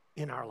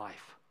in our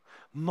life.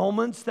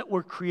 Moments that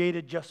were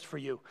created just for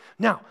you.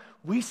 Now,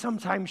 we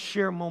sometimes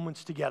share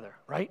moments together,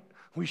 right?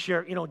 We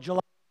share, July.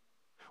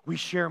 We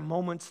share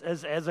moments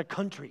as a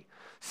country,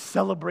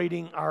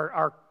 celebrating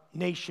our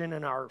nation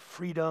and our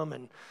freedom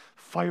and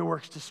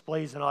fireworks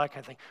displays and all that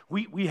kind of thing.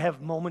 We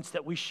have moments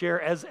that we share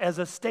as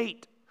a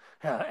state.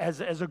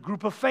 As a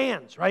group of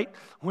fans, right?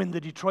 When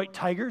the Detroit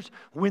Tigers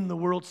win the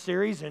World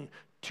Series in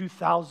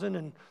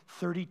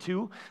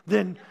 2032,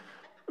 then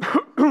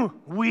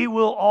we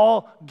will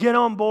all get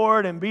on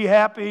board and be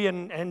happy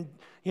and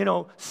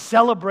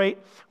celebrate.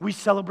 We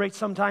celebrate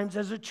sometimes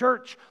as a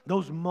church,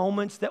 those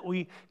moments that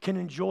we can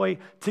enjoy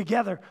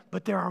together.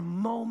 But there are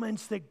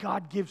moments that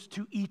God gives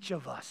to each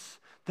of us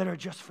that are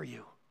just for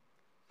you.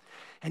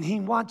 And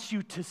he wants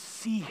you to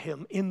see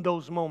him in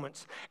those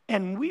moments.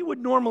 And we would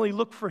normally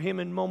look for him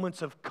in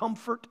moments of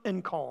comfort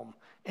and calm.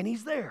 And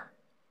he's there.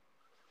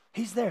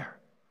 He's there.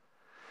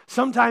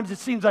 Sometimes it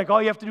seems like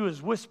all you have to do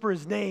is whisper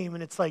his name,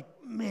 and it's like,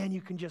 man,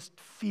 you can just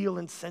feel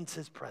and sense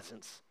his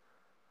presence.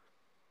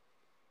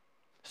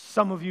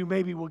 Some of you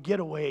maybe will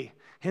get away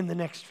in the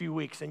next few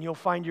weeks, and you'll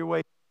find your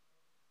way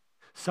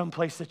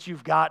someplace that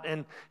you've got,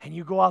 and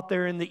you go out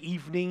there in the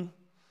evening,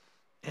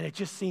 and it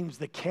just seems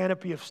the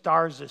canopy of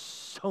stars is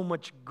so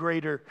much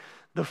greater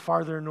the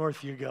farther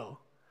north you go.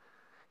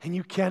 And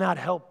you cannot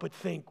help but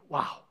think,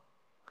 wow,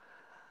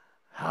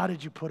 how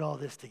did you put all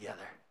this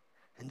together?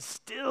 And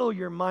still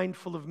you're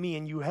mindful of me,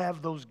 and you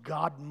have those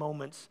God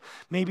moments.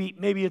 Maybe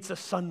it's a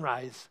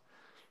sunrise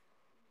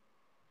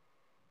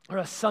or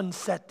a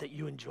sunset that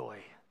you enjoy.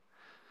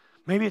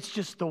 Maybe it's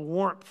just the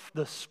warmth,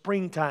 the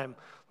springtime.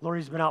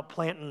 Lori's been out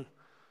planting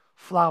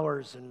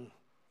flowers and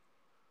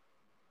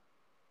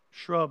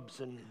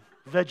shrubs and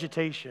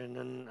vegetation,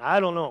 and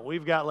I don't know.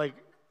 We've got like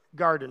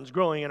gardens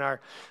growing in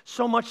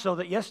so much so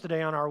that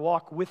yesterday on our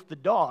walk with the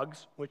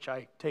dogs, which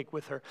I take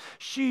with her,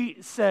 she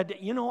said,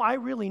 I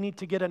really need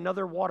to get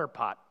another water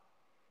pot.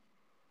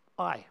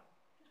 Why?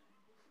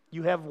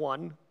 You have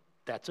one,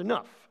 that's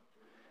enough.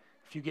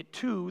 If you get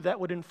 2, that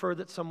would infer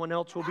that someone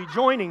else will be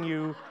joining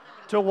you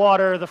to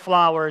water the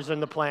flowers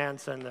and the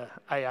plants, and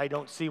I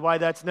don't see why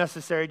that's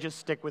necessary. Just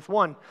stick with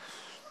one.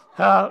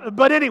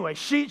 But anyway,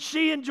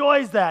 she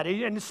enjoys that.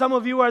 And some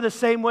of you are the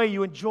same way.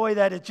 You enjoy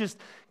that. It's just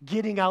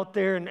getting out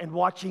there and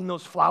watching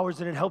those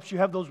flowers, and it helps you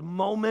have those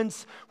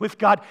moments with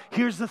God.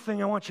 Here's the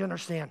thing I want you to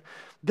understand.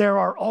 There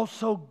are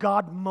also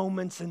God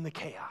moments in the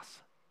chaos.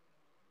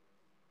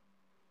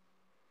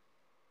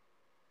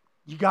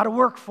 You got to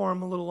work for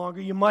him a little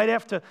longer. You might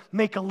have to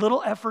make a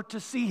little effort to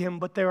see him,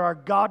 but there are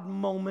God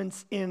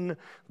moments in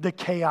the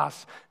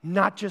chaos,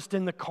 not just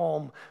in the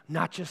calm,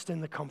 not just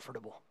in the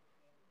comfortable.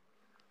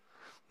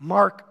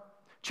 Mark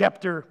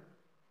chapter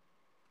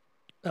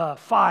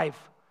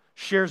 5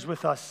 shares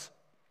with us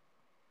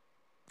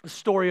the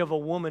story of a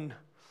woman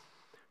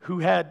who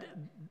had,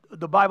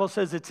 the Bible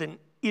says it's an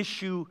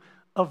issue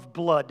of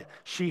blood.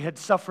 She had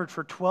suffered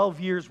for 12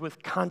 years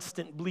with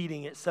constant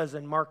bleeding, it says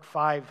in Mark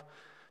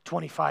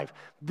 5:25.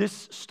 This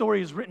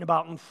story is written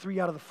about in 3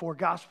 out of the 4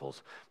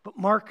 Gospels, but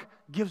Mark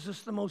gives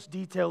us the most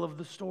detail of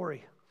the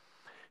story.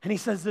 And he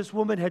says this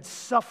woman had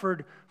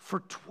suffered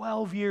for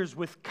 12 years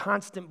with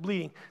constant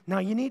bleeding. Now,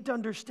 you need to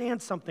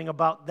understand something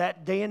about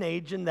that day and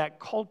age and that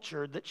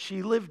culture that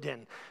she lived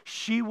in.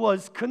 She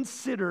was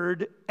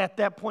considered, at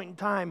that point in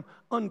time,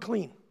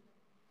 unclean.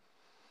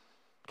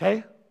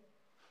 Okay?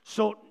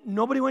 So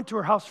nobody went to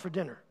her house for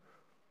dinner.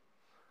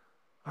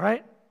 All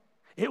right?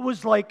 It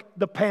was like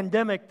the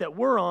pandemic that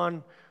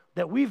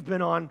we've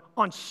been on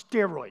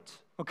steroids.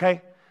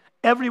 Okay?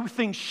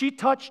 Everything she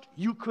touched,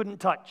 you couldn't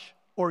touch,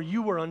 or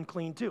you were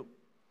unclean too.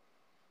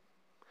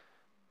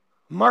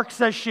 Mark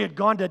says she had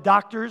gone to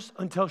doctors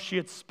until she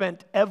had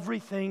spent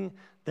everything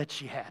that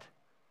she had.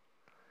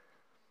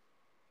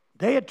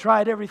 They had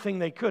tried everything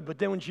they could, but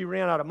then when she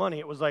ran out of money,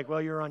 it was like,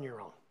 well, you're on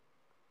your own.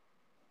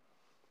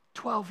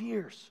 12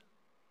 years.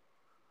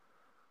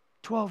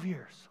 12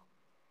 years.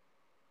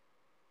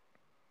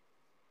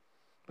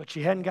 But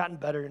she hadn't gotten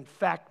better. In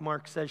fact,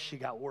 Mark says she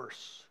got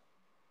worse.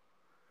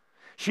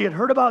 She had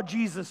heard about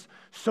Jesus,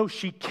 so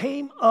she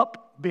came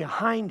up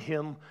behind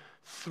him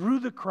through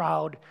the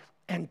crowd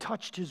and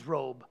touched his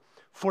robe.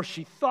 For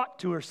she thought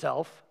to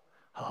herself,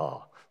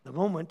 oh, the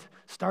moment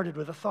started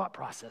with a thought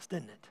process,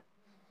 didn't it?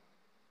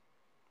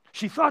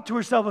 She thought to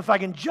herself, if I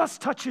can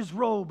just touch his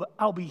robe,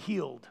 I'll be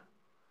healed.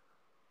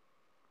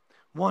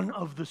 One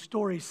of the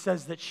stories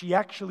says that she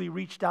actually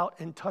reached out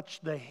and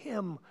touched the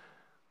hem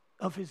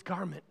of his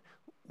garment.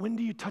 When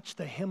do you touch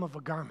the hem of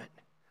a garment?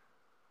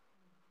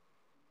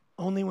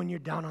 Only when you're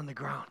down on the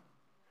ground.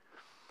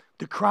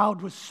 The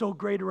crowd was so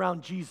great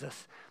around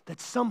Jesus that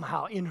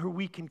somehow in her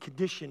weakened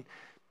condition,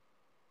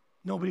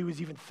 nobody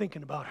was even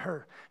thinking about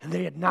her. And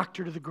they had knocked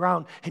her to the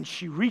ground, and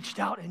she reached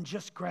out and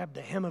just grabbed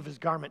the hem of his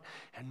garment.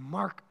 And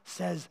Mark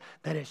says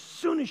that as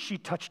soon as she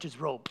touched his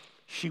robe,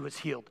 she was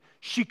healed.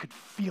 She could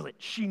feel it.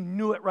 She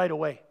knew it right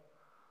away.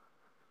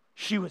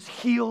 She was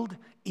healed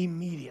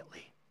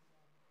immediately.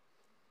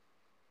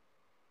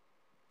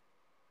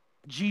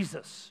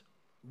 Jesus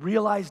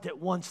realized at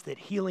once that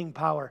healing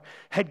power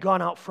had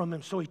gone out from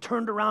him. So he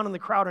turned around in the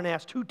crowd and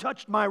asked, who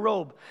touched my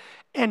robe?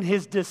 And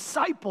his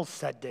disciples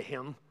said to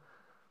him,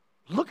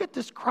 look at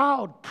this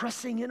crowd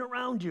pressing in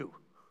around you.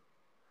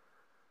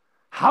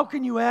 How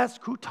can you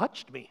ask, who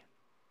touched me?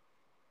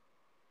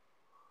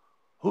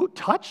 Who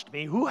touched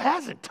me? Who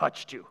hasn't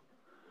touched you?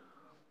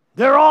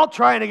 They're all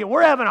trying to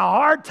we're having a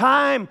hard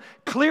time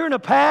clearing a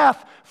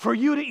path for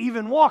you to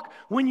even walk.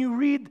 When you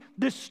read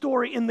this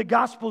story in the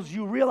Gospels,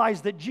 you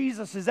realize that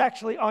Jesus is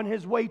actually on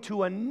his way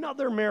to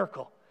another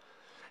miracle.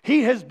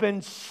 He has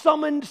been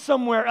summoned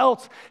somewhere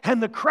else,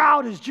 and the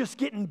crowd is just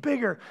getting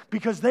bigger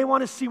because they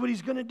want to see what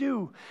he's going to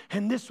do.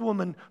 And this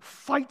woman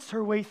fights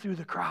her way through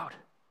the crowd,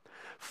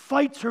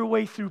 fights her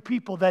way through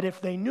people that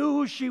if they knew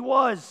who she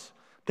was,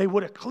 they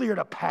would have cleared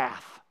a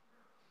path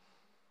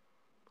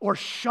or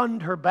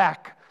shunned her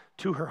back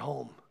to her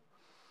home.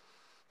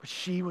 But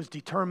she was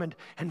determined,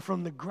 and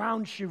from the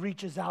ground she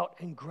reaches out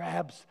and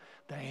grabs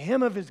the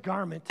hem of his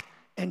garment,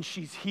 and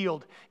she's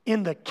healed.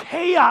 In the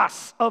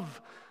chaos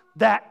of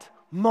that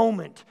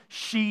moment,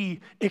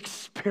 she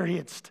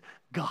experienced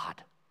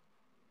God.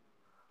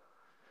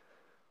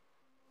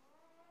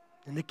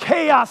 In the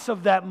chaos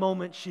of that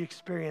moment, she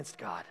experienced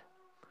God.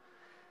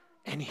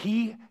 And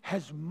he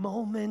has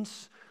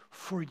moments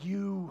for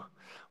you,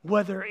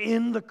 whether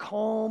in the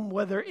calm,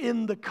 whether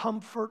in the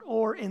comfort,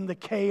 or in the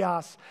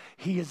chaos,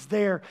 he is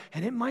there.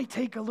 And it might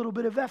take a little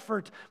bit of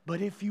effort,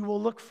 but if you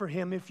will look for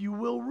him, if you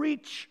will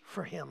reach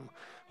for him,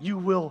 you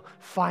will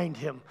find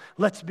him.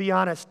 Let's be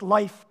honest,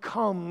 life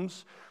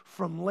comes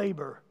from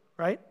labor,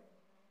 right?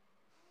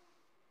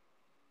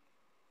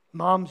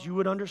 Moms, you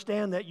would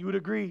understand that, you would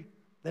agree.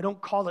 They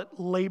don't call it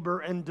labor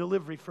and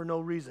delivery for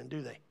no reason,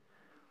 do they?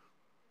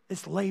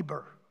 It's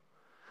labor.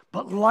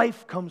 But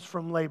life comes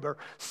from labor.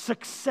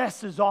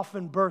 Success is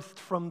often birthed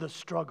from the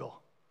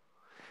struggle.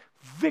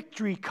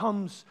 Victory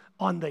comes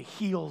on the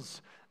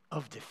heels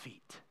of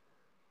defeat.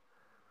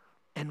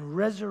 And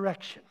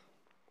resurrection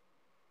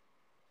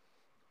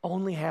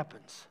only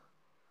happens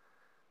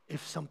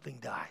if something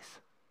dies.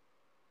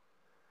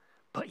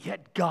 But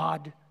yet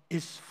God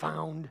is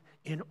found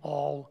in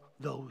all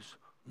those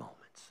moments.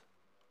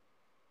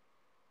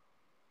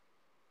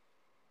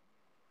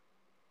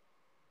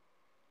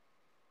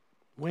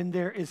 When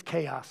there is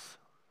chaos,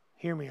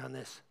 hear me on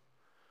this,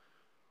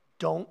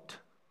 don't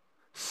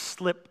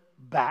slip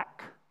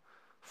back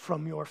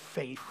from your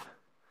faith.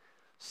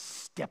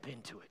 Step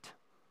into it.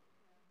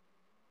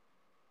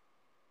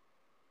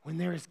 When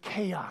there is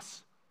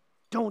chaos,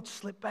 don't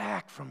slip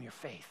back from your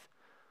faith.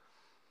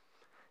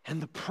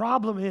 And the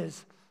problem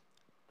is,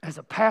 as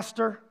a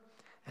pastor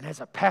and as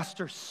a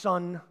pastor's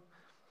son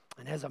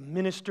and as a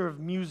minister of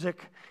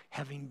music,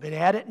 having been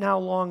at it now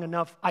long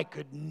enough, I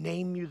could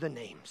name you the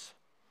names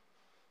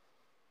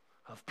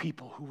of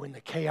people who, when the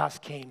chaos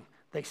came,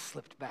 they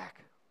slipped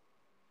back.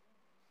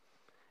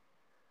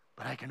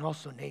 but I can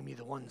also name you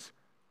the ones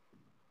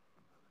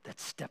that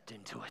stepped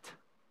into it.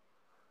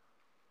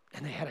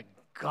 And they had a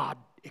God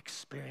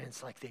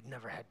experience like they'd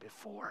never had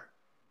before.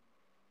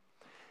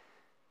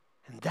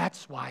 And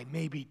that's why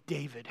maybe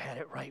David had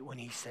it right when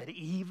he said,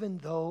 even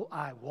though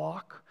I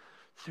walk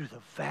through the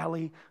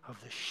valley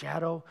of the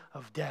shadow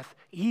of death,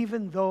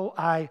 even though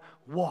I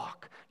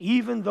walk,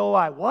 even though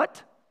I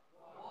what?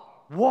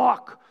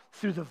 Walk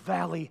through the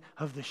valley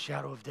of the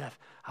shadow of death,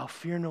 I'll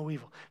fear no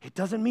evil. It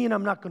doesn't mean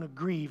I'm not going to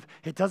grieve.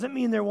 It doesn't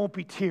mean there won't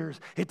be tears.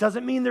 It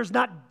doesn't mean there's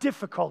not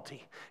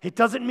difficulty. It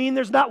doesn't mean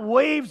there's not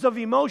waves of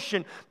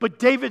emotion. But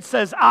David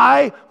says,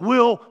 I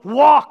will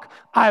walk.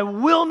 I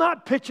will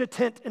not pitch a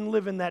tent and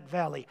live in that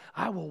valley.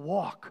 I will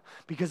walk,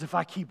 because if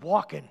I keep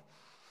walking,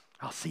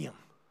 I'll see him.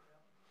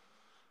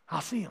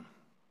 I'll see him.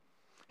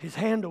 His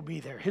hand will be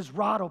there. His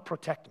rod will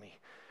protect me.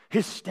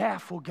 His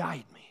staff will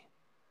guide me.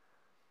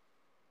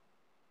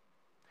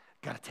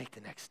 Got to take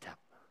the next step.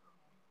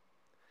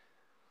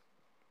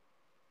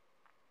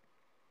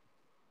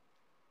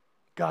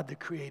 God the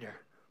Creator,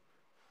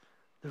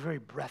 the very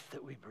breath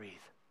that we breathe.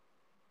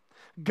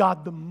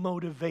 God the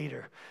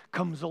Motivator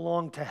comes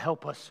along to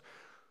help us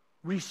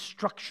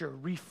restructure,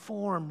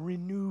 reform,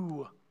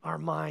 renew our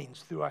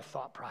minds through our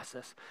thought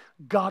process.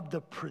 God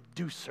the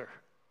Producer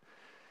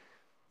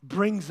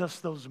brings us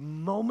those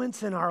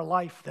moments in our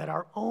life that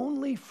are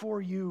only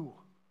for you.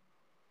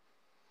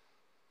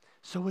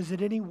 So is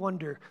it any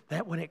wonder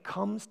that when it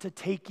comes to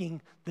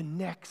taking the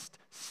next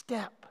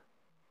step,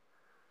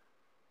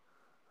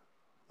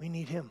 we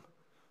need him?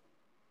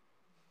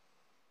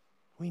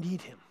 We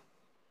need him.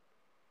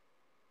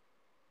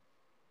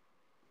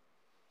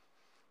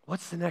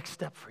 What's the next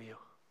step for you?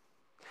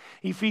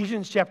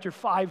 Ephesians chapter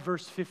 5,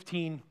 verse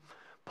 15,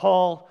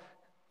 Paul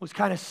was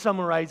kind of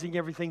summarizing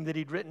everything that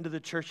he'd written to the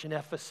church in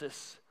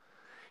Ephesus.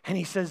 And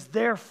he says,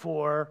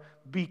 therefore,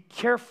 be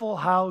careful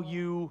how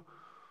you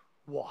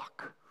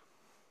walk.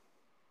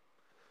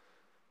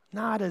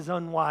 Not as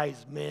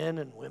unwise men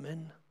and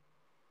women,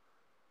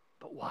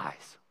 but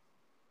wise.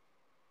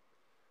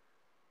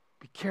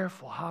 Be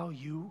careful how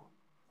you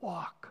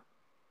walk.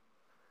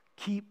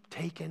 Keep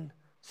taking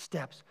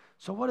steps.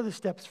 So what are the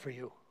steps for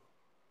you?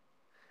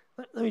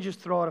 Let me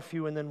just throw out a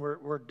few and then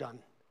we're done.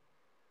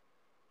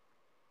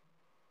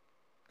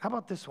 How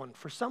about this one?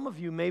 For some of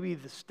you, maybe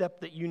the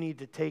step that you need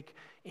to take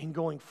in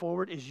going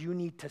forward is you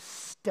need to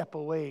step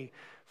away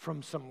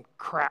from some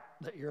crap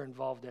that you're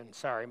involved in.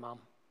 Sorry, Mom.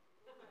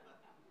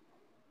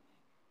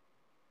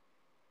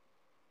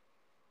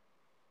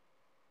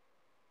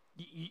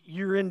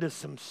 You're into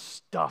some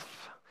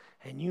stuff,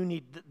 and you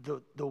need,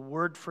 the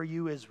word for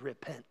you is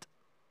repent.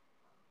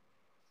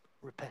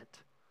 Repent.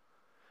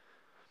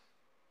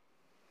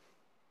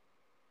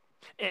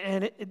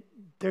 And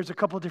there's a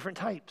couple different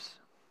types.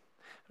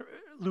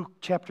 Luke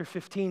chapter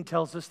 15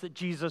 tells us that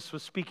Jesus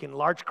was speaking,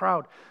 large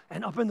crowd,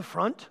 and up in the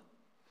front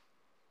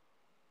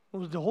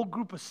was the whole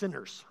group of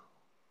sinners.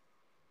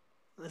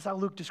 That's how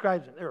Luke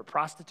describes it. They were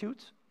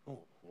prostitutes. Oh,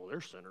 well, they're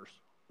sinners.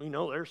 We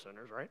know they're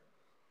sinners, right?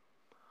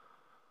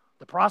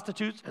 The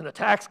prostitutes and the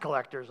tax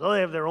collectors, they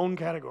have their own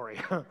category.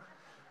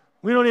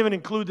 We don't even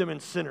include them in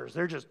sinners.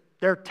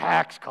 They're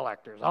tax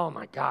collectors. Oh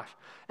my gosh.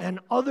 And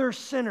other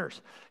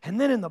sinners.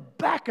 And then in the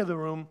back of the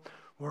room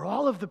were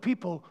all of the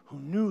people who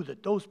knew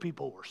that those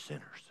people were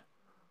sinners.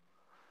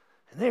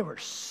 And they were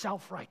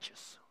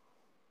self-righteous.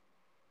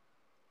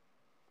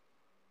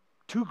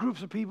 Two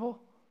groups of people,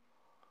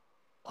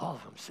 all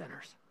of them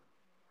sinners.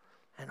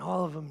 And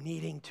all of them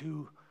needing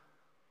to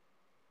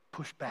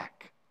push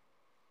back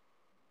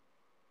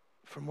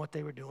from what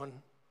they were doing,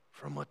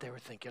 from what they were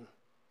thinking.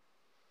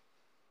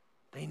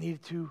 They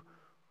needed to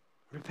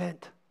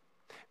repent.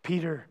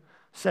 Peter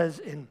says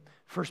in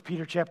 1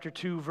 Peter chapter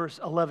 2,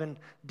 verse 11,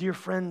 dear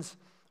friends,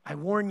 I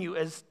warn you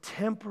as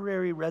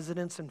temporary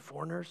residents and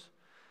foreigners,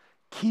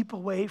 keep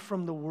away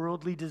from the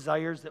worldly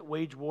desires that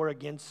wage war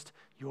against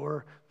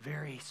your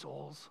very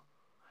souls.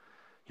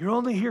 You're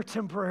only here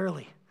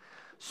temporarily,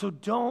 so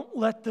don't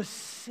let the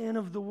sin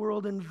of the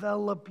world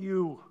envelop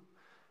you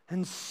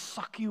and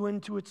suck you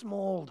into its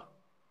mold.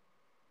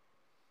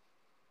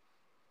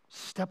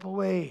 Step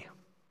away.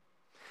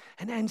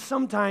 And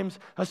sometimes,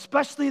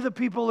 especially the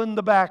people in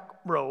the back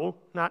row,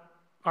 not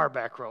our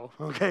back row,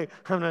 okay?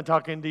 I'm not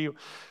talking to you.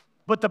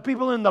 But the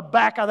people in the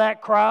back of that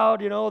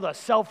crowd, the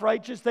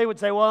self-righteous, they would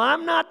say, well,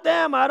 I'm not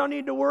them. I don't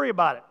need to worry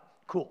about it.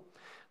 Cool.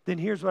 Then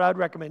here's what I'd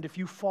recommend. If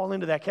you fall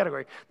into that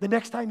category, the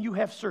next time you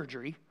have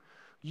surgery,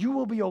 you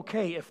will be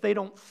okay if they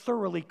don't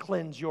thoroughly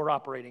cleanse your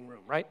operating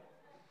room, right?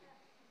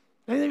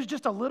 And there's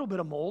just a little bit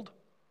of mold.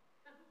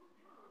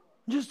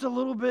 Just a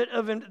little bit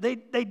of,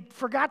 they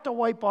forgot to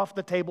wipe off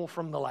the table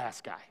from the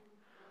last guy.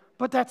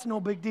 But that's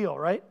no big deal,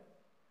 right?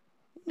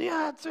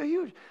 Yeah, it's a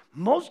huge,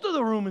 most of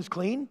the room is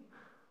clean.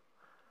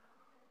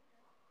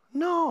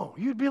 No,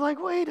 you'd be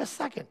like, wait a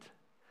second.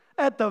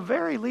 At the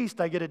very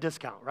least, I get a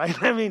discount,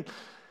 right? I mean,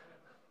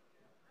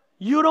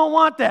 you don't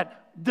want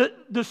that.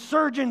 The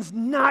surgeon's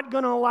not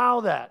going to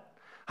allow that.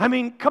 I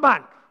mean, come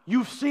on.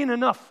 You've seen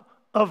enough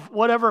of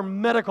whatever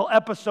medical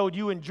episode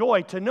you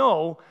enjoy to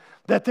know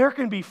that there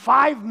can be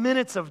 5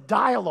 minutes of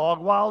dialogue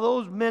while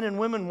those men and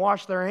women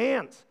wash their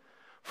hands.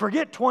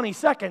 Forget 20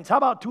 seconds. How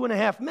about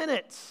 2.5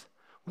 minutes?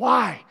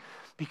 Why?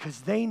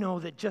 Because they know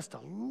that just a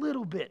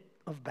little bit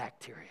of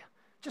bacteria,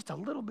 just a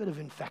little bit of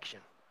infection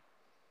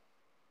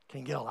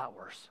can get a lot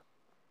worse.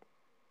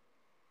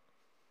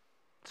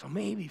 So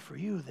maybe for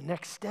you, the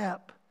next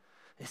step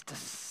is to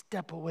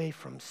step away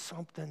from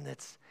something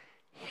that's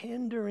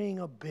hindering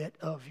a bit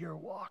of your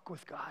walk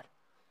with God.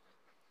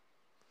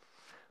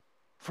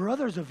 For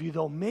others of you,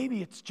 though,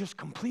 maybe it's just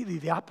completely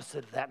the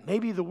opposite of that.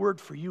 Maybe the word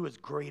for you is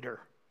greater.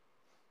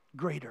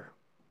 Greater.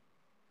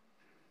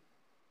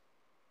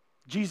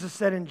 Jesus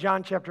said in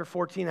John chapter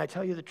 14, I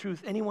tell you the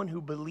truth, anyone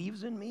who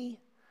believes in me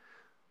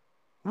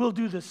will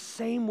do the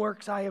same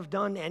works I have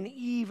done and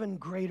even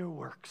greater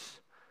works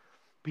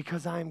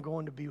because I am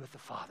going to be with the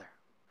Father.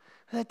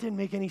 That didn't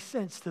make any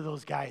sense to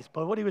those guys,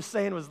 but what he was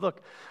saying was,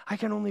 look, I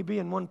can only be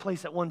in one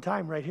place at one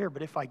time right here,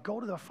 but if I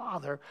go to the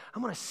Father,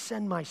 I'm going to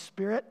send my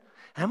Spirit,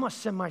 and I'm going to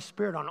send my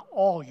Spirit on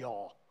all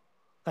y'all.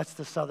 That's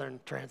the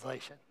Southern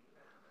translation.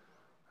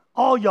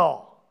 All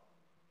y'all.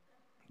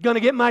 Going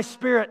to get my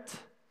Spirit.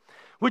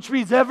 Which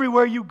means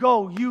everywhere you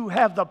go, you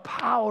have the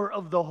power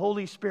of the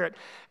Holy Spirit.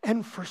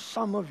 And for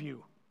some of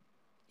you,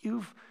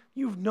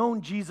 you've known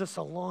Jesus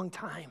a long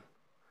time.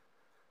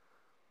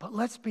 But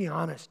let's be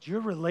honest, your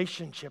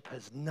relationship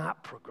has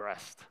not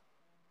progressed.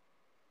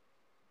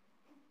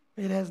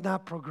 It has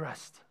not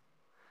progressed.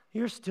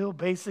 You're still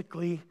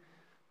basically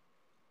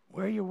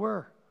where you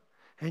were.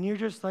 And you're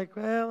just like,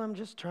 well, I'm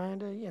just trying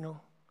to,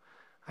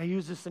 I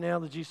use this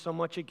analogy so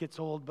much it gets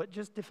old, but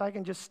just if I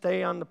can just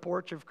stay on the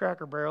porch of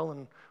Cracker Barrel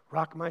and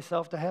rock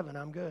myself to heaven,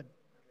 I'm good.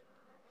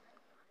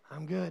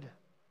 I'm good.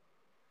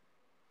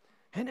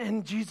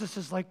 And Jesus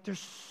is like,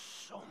 there's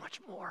so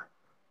much more.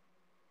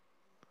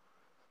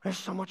 There's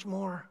so much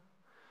more.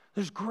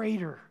 There's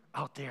greater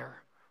out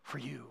there for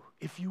you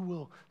if you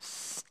will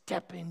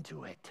step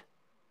into it.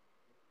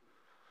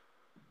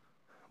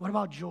 What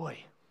about joy?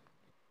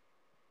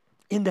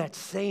 In that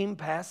same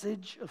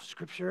passage of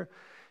Scripture,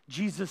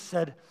 Jesus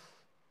said,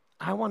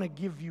 I want to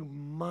give you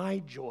my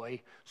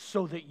joy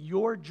so that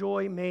your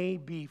joy may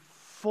be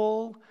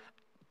full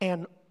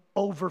and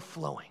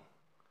overflowing,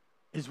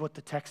 is what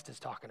the text is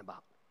talking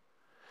about.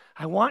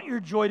 I want your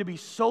joy to be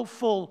so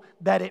full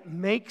that it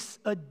makes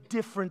a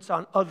difference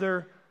on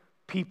other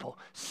people.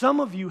 Some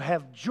of you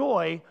have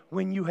joy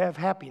when you have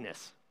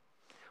happiness.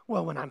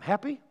 Well, when I'm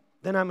happy,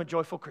 then I'm a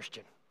joyful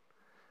Christian.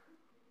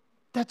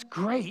 That's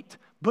great,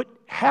 but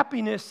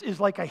happiness is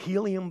like a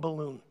helium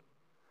balloon.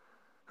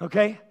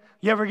 Okay?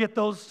 You ever get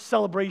those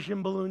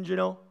celebration balloons,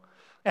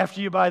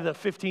 After you buy the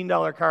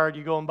 $15 card,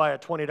 you go and buy a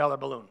 $20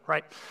 balloon,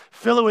 right?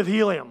 Fill it with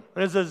helium.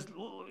 And it says,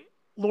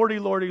 Lordy,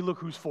 Lordy, look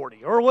who's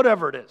 40, or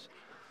whatever it is.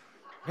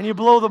 And you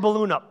blow the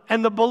balloon up.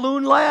 And the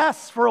balloon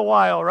lasts for a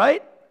while,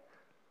 right?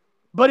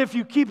 But if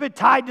you keep it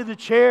tied to the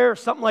chair or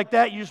something like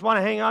that, you just want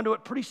to hang on to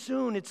it, pretty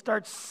soon it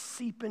starts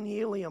seeping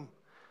helium.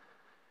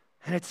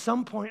 And at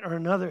some point or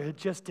another, it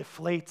just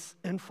deflates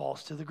and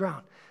falls to the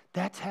ground.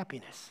 That's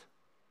happiness.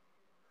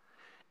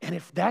 And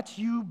if that's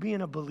you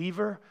being a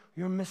believer,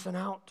 you're missing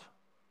out.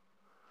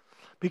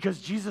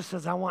 Because Jesus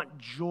says, I want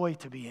joy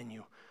to be in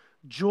you.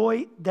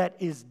 Joy that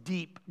is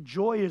deep.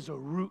 Joy is a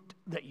root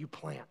that you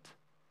plant.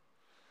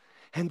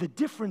 And the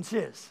difference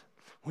is,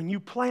 when you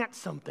plant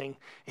something,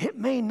 it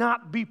may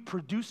not be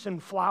producing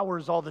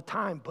flowers all the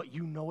time, but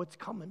you know it's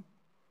coming.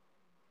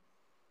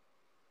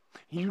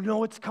 You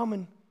know it's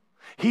coming.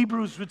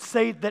 Hebrews would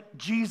say that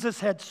Jesus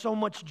had so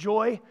much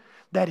joy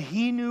that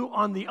he knew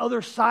on the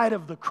other side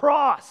of the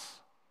cross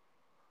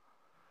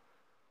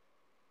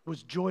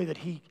was joy that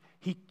he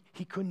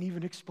couldn't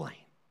even explain.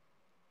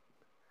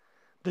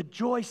 The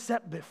joy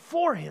set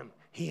before him,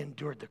 he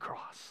endured the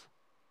cross.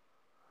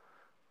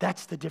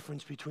 That's the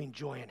difference between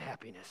joy and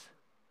happiness.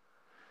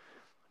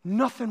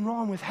 Nothing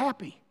wrong with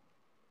happy.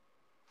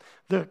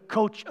 The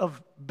coach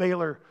of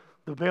Baylor,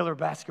 the Baylor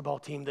basketball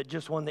team that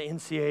just won the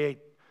NCAA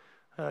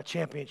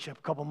championship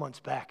a couple months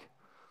back,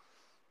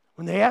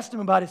 when they asked him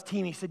about his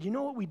team, he said, you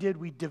know what we did?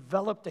 We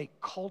developed a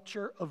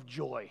culture of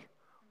joy.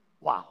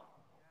 Wow.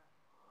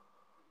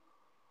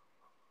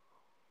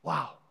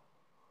 Wow.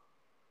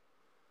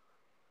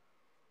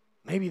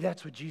 Maybe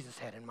that's what Jesus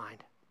had in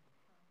mind.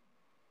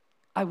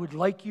 I would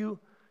like you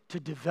to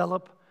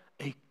develop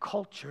a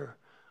culture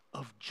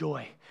of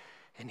joy.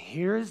 And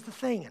here is the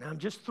thing, and I'm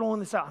just throwing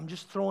this out. I'm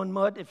just throwing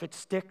mud. If it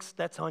sticks,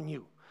 that's on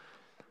you.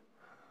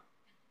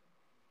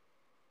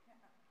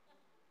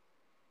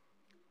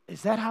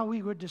 Is that how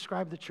we would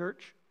describe the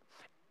church?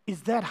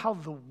 Is that how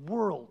the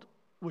world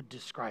would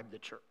describe the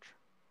church?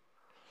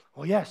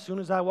 Well, yeah, as soon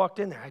as I walked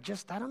in there, I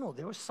don't know,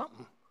 there was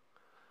something.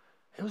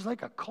 It was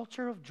like a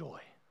culture of joy.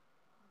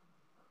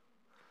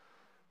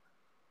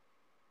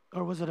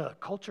 Or was it a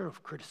culture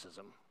of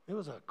criticism? It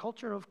was a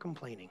culture of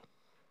complaining.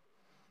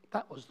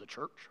 That was the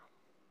church.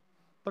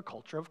 The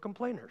culture of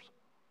complainers.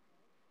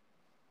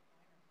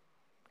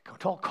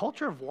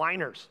 Culture of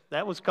whiners.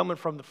 That was coming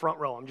from the front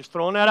row. I'm just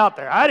throwing that out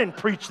there. I didn't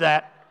preach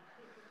that.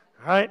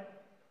 All right?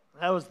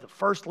 That was the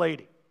first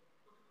lady.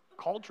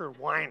 culture of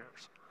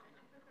whiners.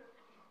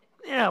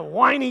 Yeah,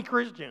 whiny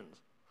Christians.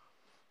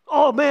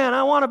 Oh man,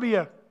 I want to be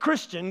a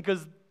Christian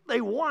because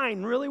they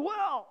whine really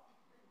well.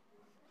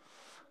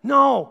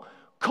 No,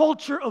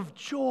 culture of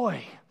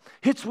joy.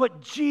 It's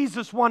what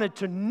Jesus wanted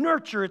to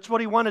nurture. It's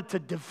what he wanted to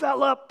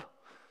develop.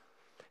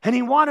 And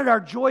he wanted our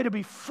joy to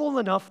be full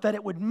enough that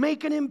it would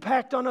make an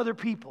impact on other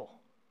people.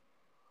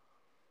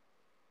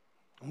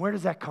 And where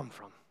does that come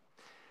from?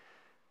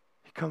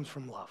 It comes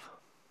from love.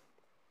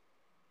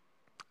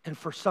 And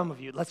for some of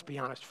you, let's be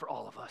honest, for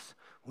all of us,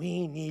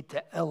 we need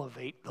to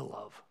elevate the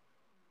love.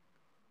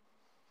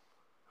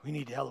 We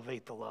need to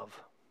elevate the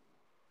love.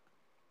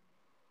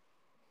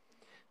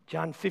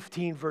 John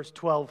 15, verse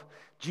 12,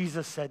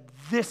 Jesus said,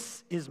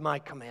 "This is my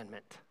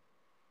commandment."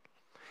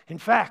 In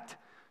fact,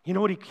 you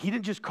know what? He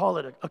didn't just call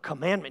it a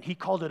commandment. He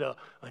called it a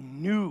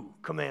new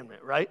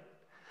commandment, right?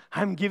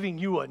 I'm giving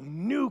you a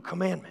new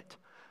commandment.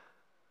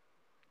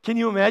 Can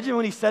you imagine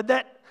when he said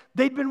that?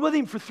 They'd been with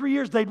him for 3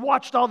 years. They'd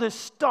watched all this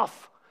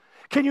stuff.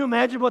 Can you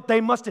imagine what they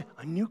must have?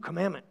 A new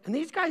commandment. And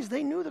these guys,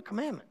 they knew the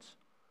commandments.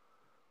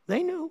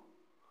 They knew.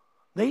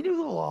 They knew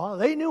the law.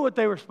 They knew what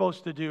they were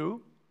supposed to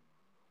do.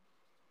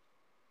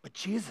 But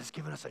Jesus has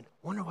given us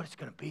wonder what it's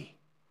going to be.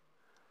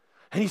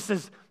 And he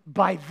says,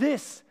 by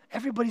this,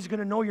 everybody's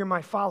going to know you're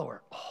my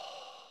follower. Oh,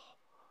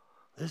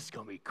 this is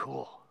going to be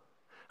cool.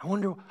 I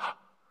wonder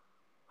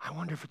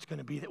if it's going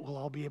to be that we'll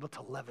all be able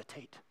to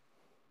levitate.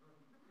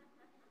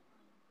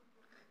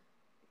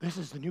 This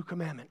is the new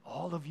commandment.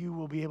 All of you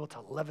will be able to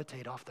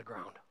levitate off the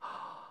ground.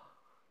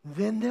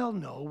 Then they'll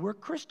know we're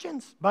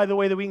Christians. By the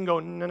way, that we can go,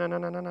 no,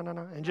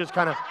 and just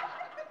kind of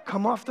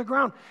come off the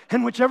ground.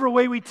 And whichever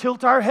way we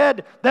tilt our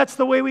head, that's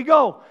the way we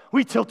go.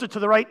 We tilt it to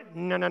the right.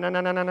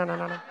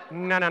 No.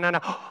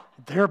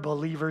 They're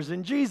believers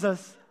in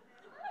Jesus.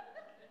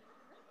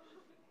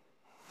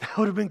 That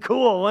would have been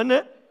cool, wouldn't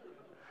it?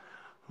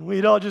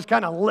 We'd all just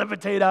kind of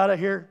levitate out of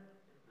here.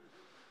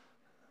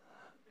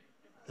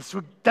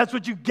 That's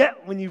what you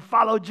get when you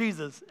follow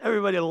Jesus.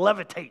 Everybody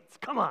levitates.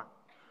 Come on.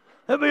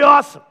 That'd be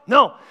awesome.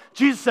 No,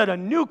 Jesus said, a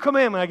new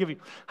commandment I give you.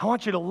 I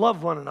want you to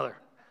love one another.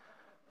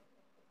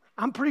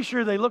 I'm pretty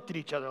sure they looked at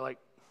each other like,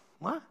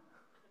 what?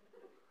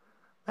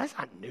 That's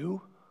not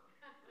new.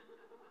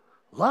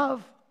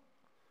 Love.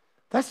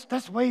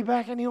 That's way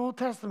back in the Old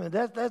Testament.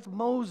 That's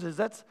Moses.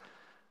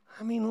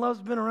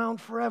 Love's been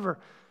around forever.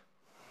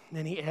 And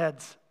then he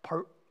adds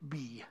part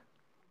B.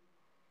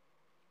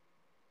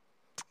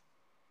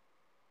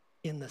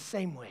 In the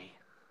same way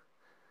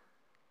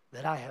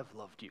that I have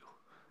loved you.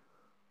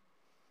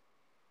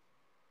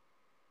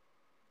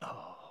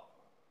 Oh,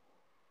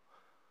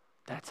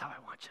 that's how I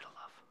want you to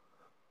love.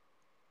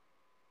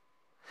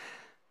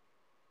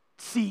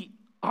 See,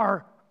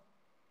 our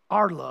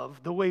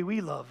love, the way we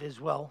love is,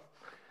 well,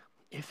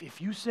 if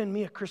you send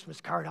me a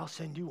Christmas card, I'll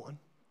send you one.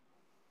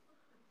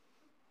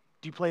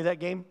 Do you play that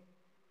game?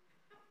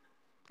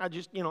 I'm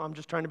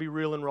just trying to be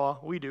real and raw.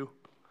 We do.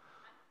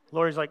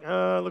 Lori's like,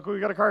 look who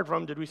we got a card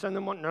from. Did we send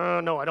them one?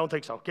 No, I don't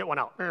think so. Get one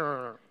out.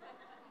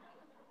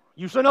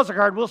 You send us a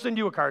card, we'll send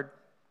you a card.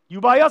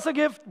 You buy us a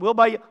gift, we'll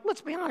buy you.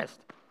 Let's be honest.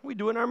 We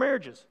do it in our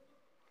marriages.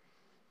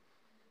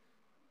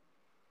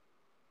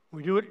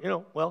 We do it,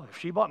 if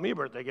she bought me a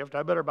birthday gift,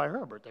 I better buy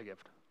her a birthday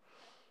gift.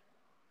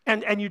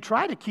 And you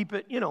try to keep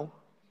it,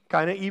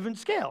 kind of even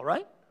scale,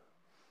 right?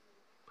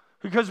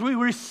 Because we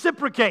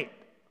reciprocate.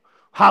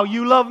 How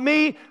you love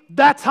me,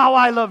 that's how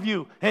I love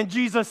you. And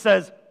Jesus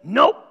says,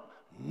 nope.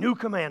 New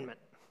commandment.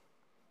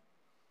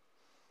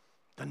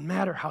 Doesn't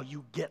matter how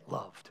you get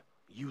loved.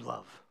 You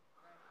love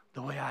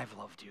the way I've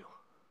loved you.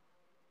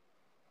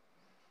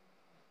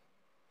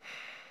 I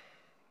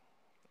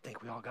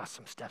think we all got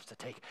some steps to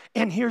take.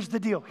 And here's the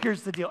deal.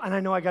 And I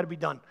know I got to be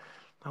done.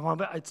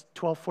 It's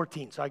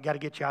 12:14, so I got to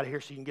get you out of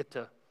here so you can get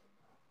to,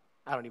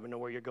 I don't even know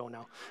where you're going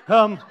now.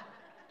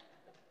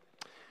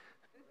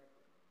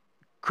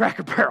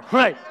 Cracker Barrel,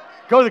 right.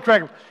 Go to the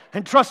Cracker Barrel.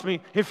 And trust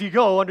me, if you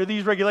go under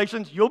these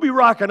regulations, you'll be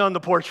rocking on the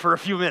porch for a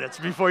few minutes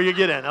before you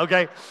get in,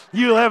 okay?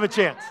 You'll have a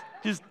chance.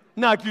 Just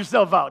knock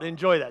yourself out.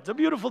 Enjoy that. It's a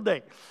beautiful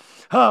day.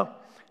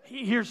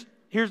 Here's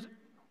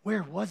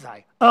where was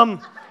I?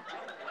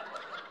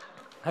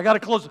 I got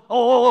to close.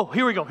 Oh,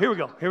 here we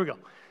go.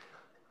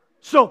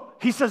 So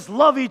he says,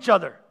 love each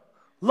other.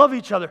 Love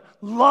each other.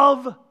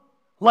 Love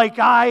like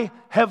I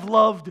have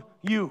loved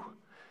you.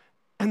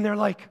 And they're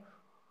like,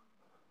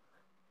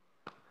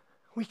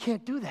 we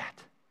can't do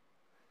that.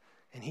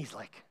 And he's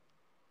like,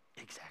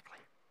 exactly.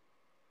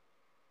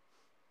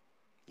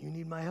 You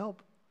need my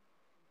help.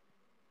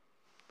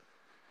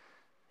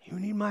 You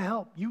need my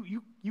help.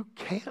 You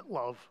can't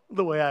love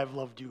the way I've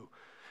loved you.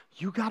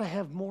 You got to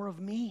have more of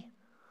me.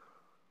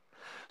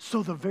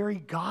 So the very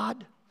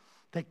God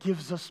that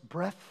gives us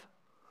breath,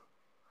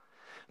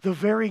 the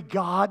very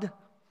God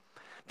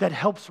that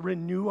helps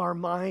renew our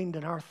mind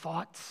and our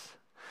thoughts,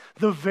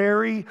 the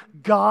very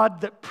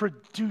God that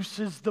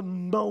produces the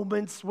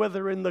moments,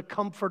 whether in the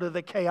comfort or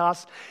the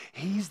chaos,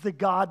 he's the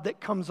God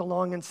that comes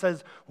along and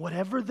says,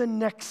 whatever the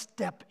next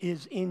step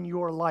is in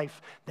your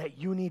life that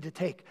you need to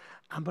take,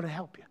 I'm going to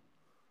help you.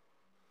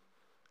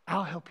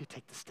 I'll help you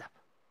take the step.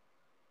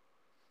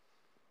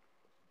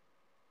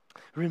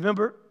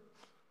 Remember,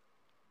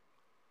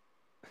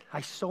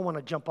 I so want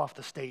to jump off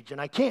the stage,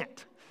 and I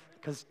can't,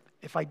 because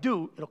if I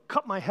do, it'll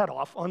cut my head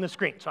off on the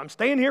screen. So I'm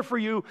staying here for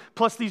you,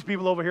 plus these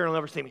people over here will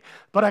never see me.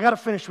 But I got to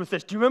finish with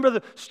this. Do you remember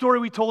the story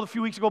we told a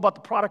few weeks ago about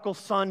the prodigal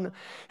son?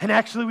 And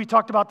actually, we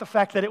talked about the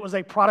fact that it was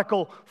a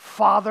prodigal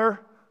father,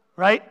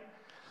 right?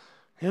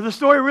 And the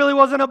story really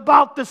wasn't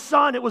about the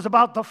son. It was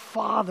about the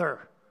father.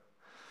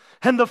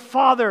 And the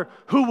father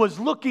who was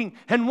looking.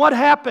 And what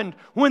happened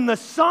when the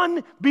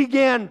son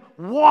began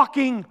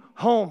walking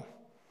home?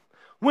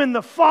 When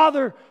the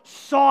father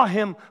saw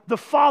him, the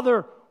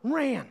father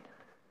ran.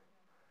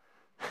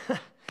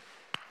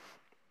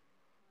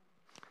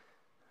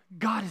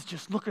 God is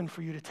just looking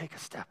for you to take a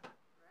step.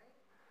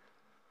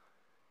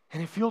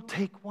 And if you'll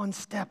take one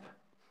step,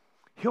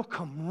 He'll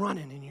come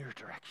running in your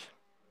direction.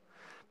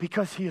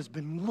 Because He has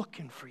been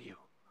looking for you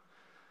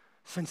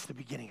since the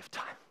beginning of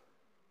time.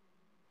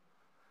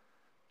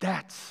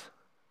 That's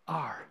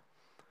our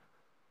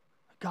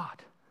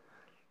God.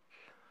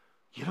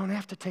 You don't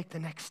have to take the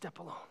next step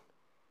alone.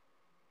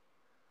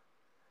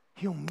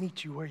 He'll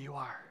meet you where you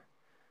are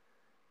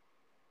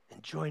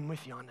and join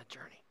with you on the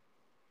journey.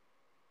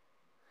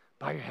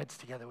 Bow your heads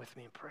together with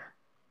me in prayer.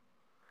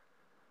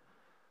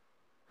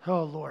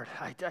 Oh, Lord,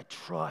 I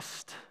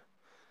trust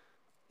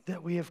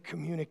that we have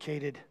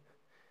communicated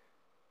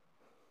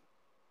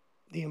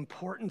the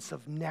importance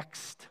of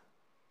next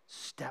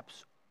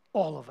steps.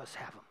 All of us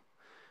have them.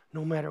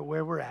 No matter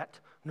where we're at,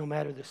 no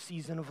matter the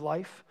season of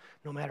life,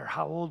 no matter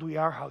how old we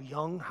are, how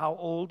young, how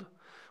old,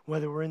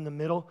 whether we're in the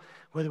middle,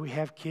 whether we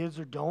have kids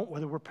or don't,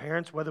 whether we're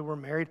parents, whether we're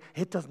married,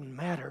 it doesn't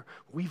matter.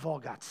 We've all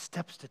got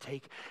steps to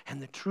take.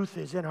 And the truth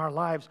is, in our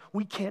lives,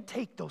 we can't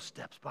take those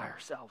steps by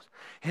ourselves.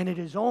 And it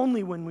is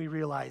only when we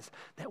realize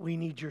that we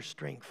need your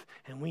strength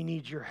and we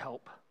need your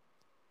help.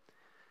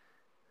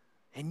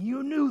 And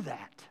you knew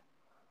that.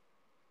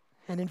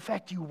 And in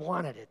fact, you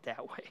wanted it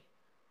that way.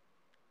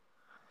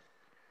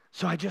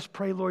 So I just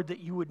pray, Lord, that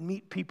you would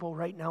meet people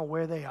right now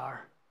where they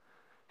are.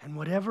 And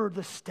whatever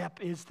the step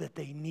is that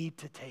they need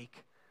to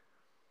take,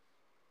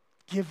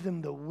 give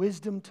them the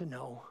wisdom to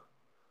know,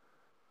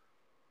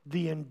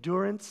 the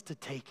endurance to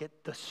take it,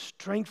 the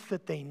strength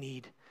that they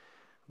need,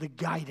 the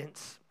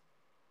guidance.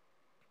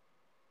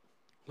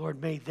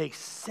 Lord, may they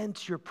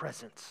sense your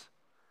presence,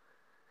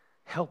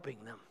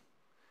 helping them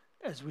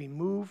as we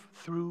move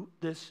through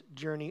this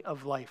journey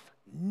of life,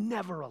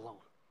 never alone,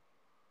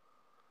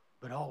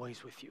 but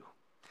always with you.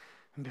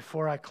 And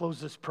before I close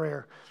this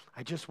prayer,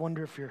 I just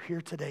wonder if you're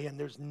here today and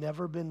there's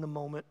never been the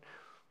moment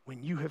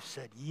when you have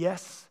said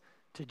yes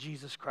to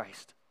Jesus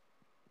Christ.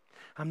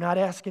 I'm not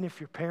asking if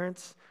your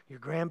parents, your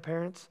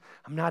grandparents,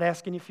 I'm not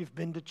asking if you've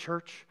been to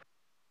church.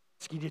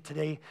 I'm asking you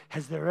today,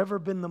 has there ever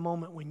been the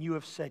moment when you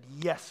have said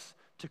yes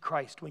to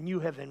Christ, when you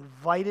have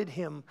invited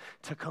Him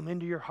to come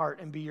into your heart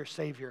and be your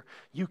Savior?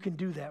 You can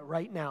do that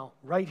right now,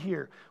 right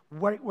here,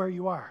 right where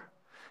you are.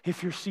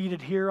 If you're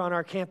seated here on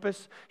our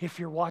campus, if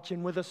you're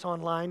watching with us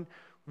online,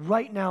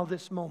 right now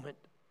this moment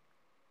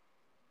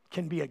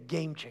can be a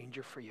game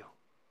changer for you.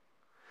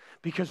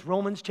 Because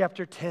Romans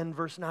chapter 10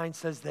 verse 9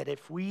 says that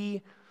if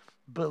we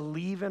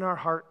believe in our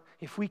heart,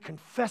 if we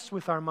confess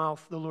with our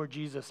mouth the Lord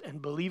Jesus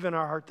and believe in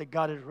our heart that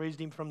God has raised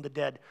Him from the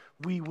dead,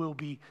 we will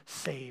be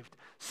saved.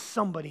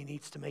 Somebody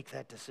needs to make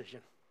that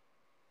decision.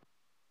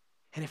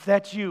 And if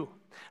that's you,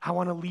 I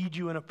want to lead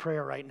you in a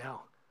prayer right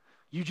now.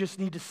 You just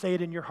need to say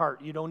it in your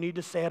heart. You don't need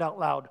to say it out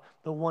loud.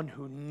 The one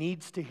who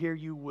needs to hear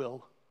you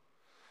will.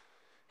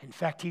 In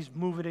fact, He's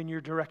moving in your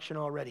direction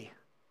already.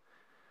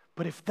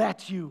 But if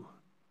that's you,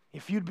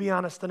 if you'd be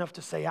honest enough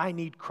to say, I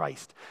need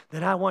Christ,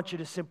 then I want you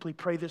to simply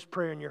pray this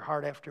prayer in your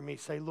heart after me.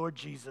 Say, Lord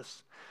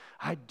Jesus,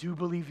 I do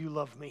believe you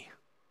love me.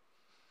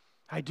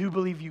 I do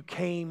believe you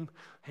came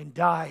and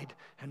died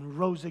and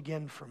rose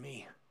again for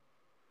me.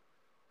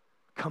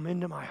 Come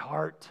into my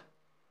heart.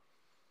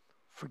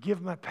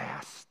 Forgive my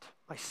past,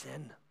 my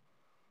sin,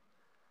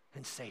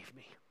 and save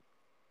me.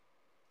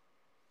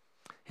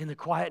 In the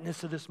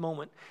quietness of this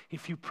moment,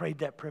 if you prayed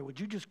that prayer, would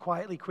you just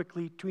quietly,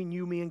 quickly, between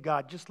you, me, and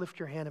God, just lift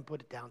your hand and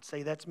put it down.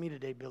 Say, that's me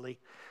today, Billy.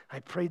 I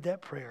prayed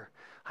that prayer.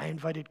 I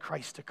invited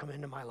Christ to come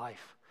into my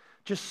life.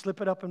 Just slip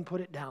it up and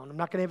put it down. I'm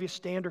not going to have you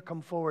stand or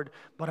come forward,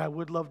 but I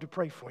would love to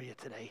pray for you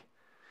today.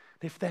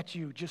 If that's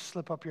you, just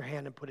slip up your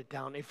hand and put it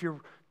down. If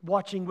you're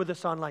watching with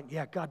us online,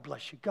 yeah, God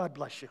bless you. God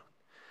bless you.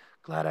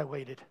 Glad I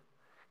waited.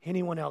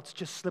 Anyone else,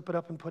 just slip it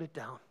up and put it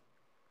down.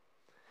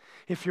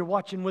 If you're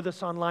watching with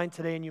us online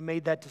today and you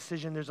made that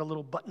decision, there's a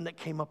little button that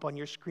came up on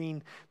your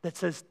screen that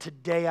says,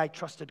 Today I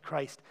trusted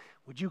Christ.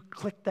 Would you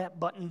click that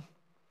button?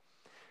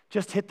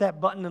 Just hit that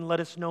button and let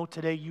us know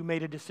today you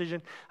made a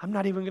decision. I'm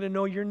not even going to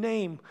know your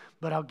name,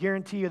 but I'll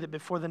guarantee you that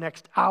before the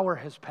next hour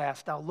has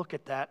passed, I'll look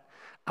at that.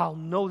 I'll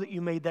know that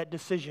you made that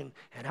decision,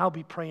 and I'll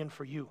be praying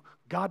for you.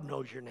 God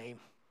knows your name.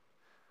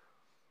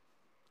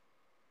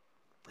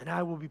 And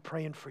I will be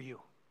praying for you.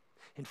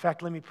 In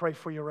fact, let me pray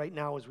for you right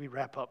now as we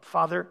wrap up.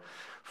 Father,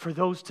 for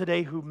those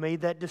today who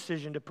made that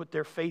decision to put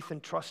their faith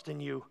and trust in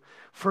you,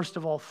 first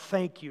of all,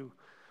 thank you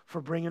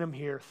for bringing them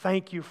here.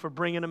 Thank you for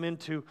bringing them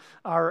into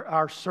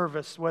our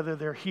service, whether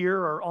they're here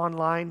or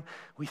online.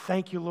 We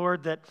thank you,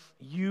 Lord, that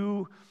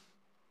you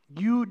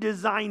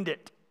designed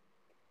it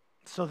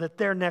so that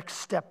their next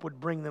step would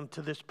bring them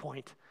to this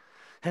point.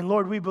 And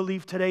Lord, we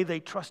believe today they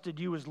trusted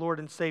you as Lord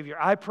and Savior.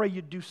 I pray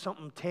you do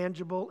something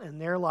tangible in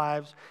their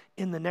lives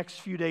in the next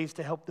few days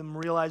to help them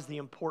realize the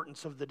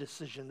importance of the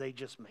decision they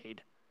just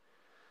made.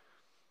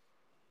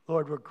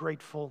 Lord, we're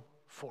grateful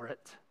for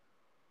it.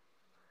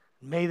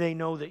 May they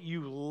know that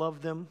you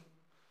love them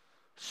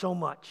so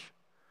much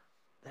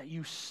that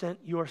you sent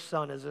your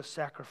Son as a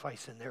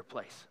sacrifice in their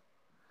place.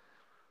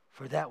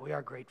 For that we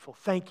are grateful.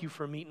 Thank you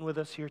for meeting with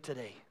us here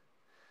today.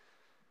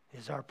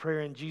 Is our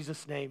prayer in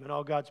Jesus' name. And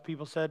all God's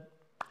people said,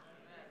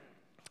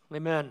 Amen.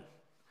 Amen.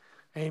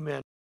 Amen.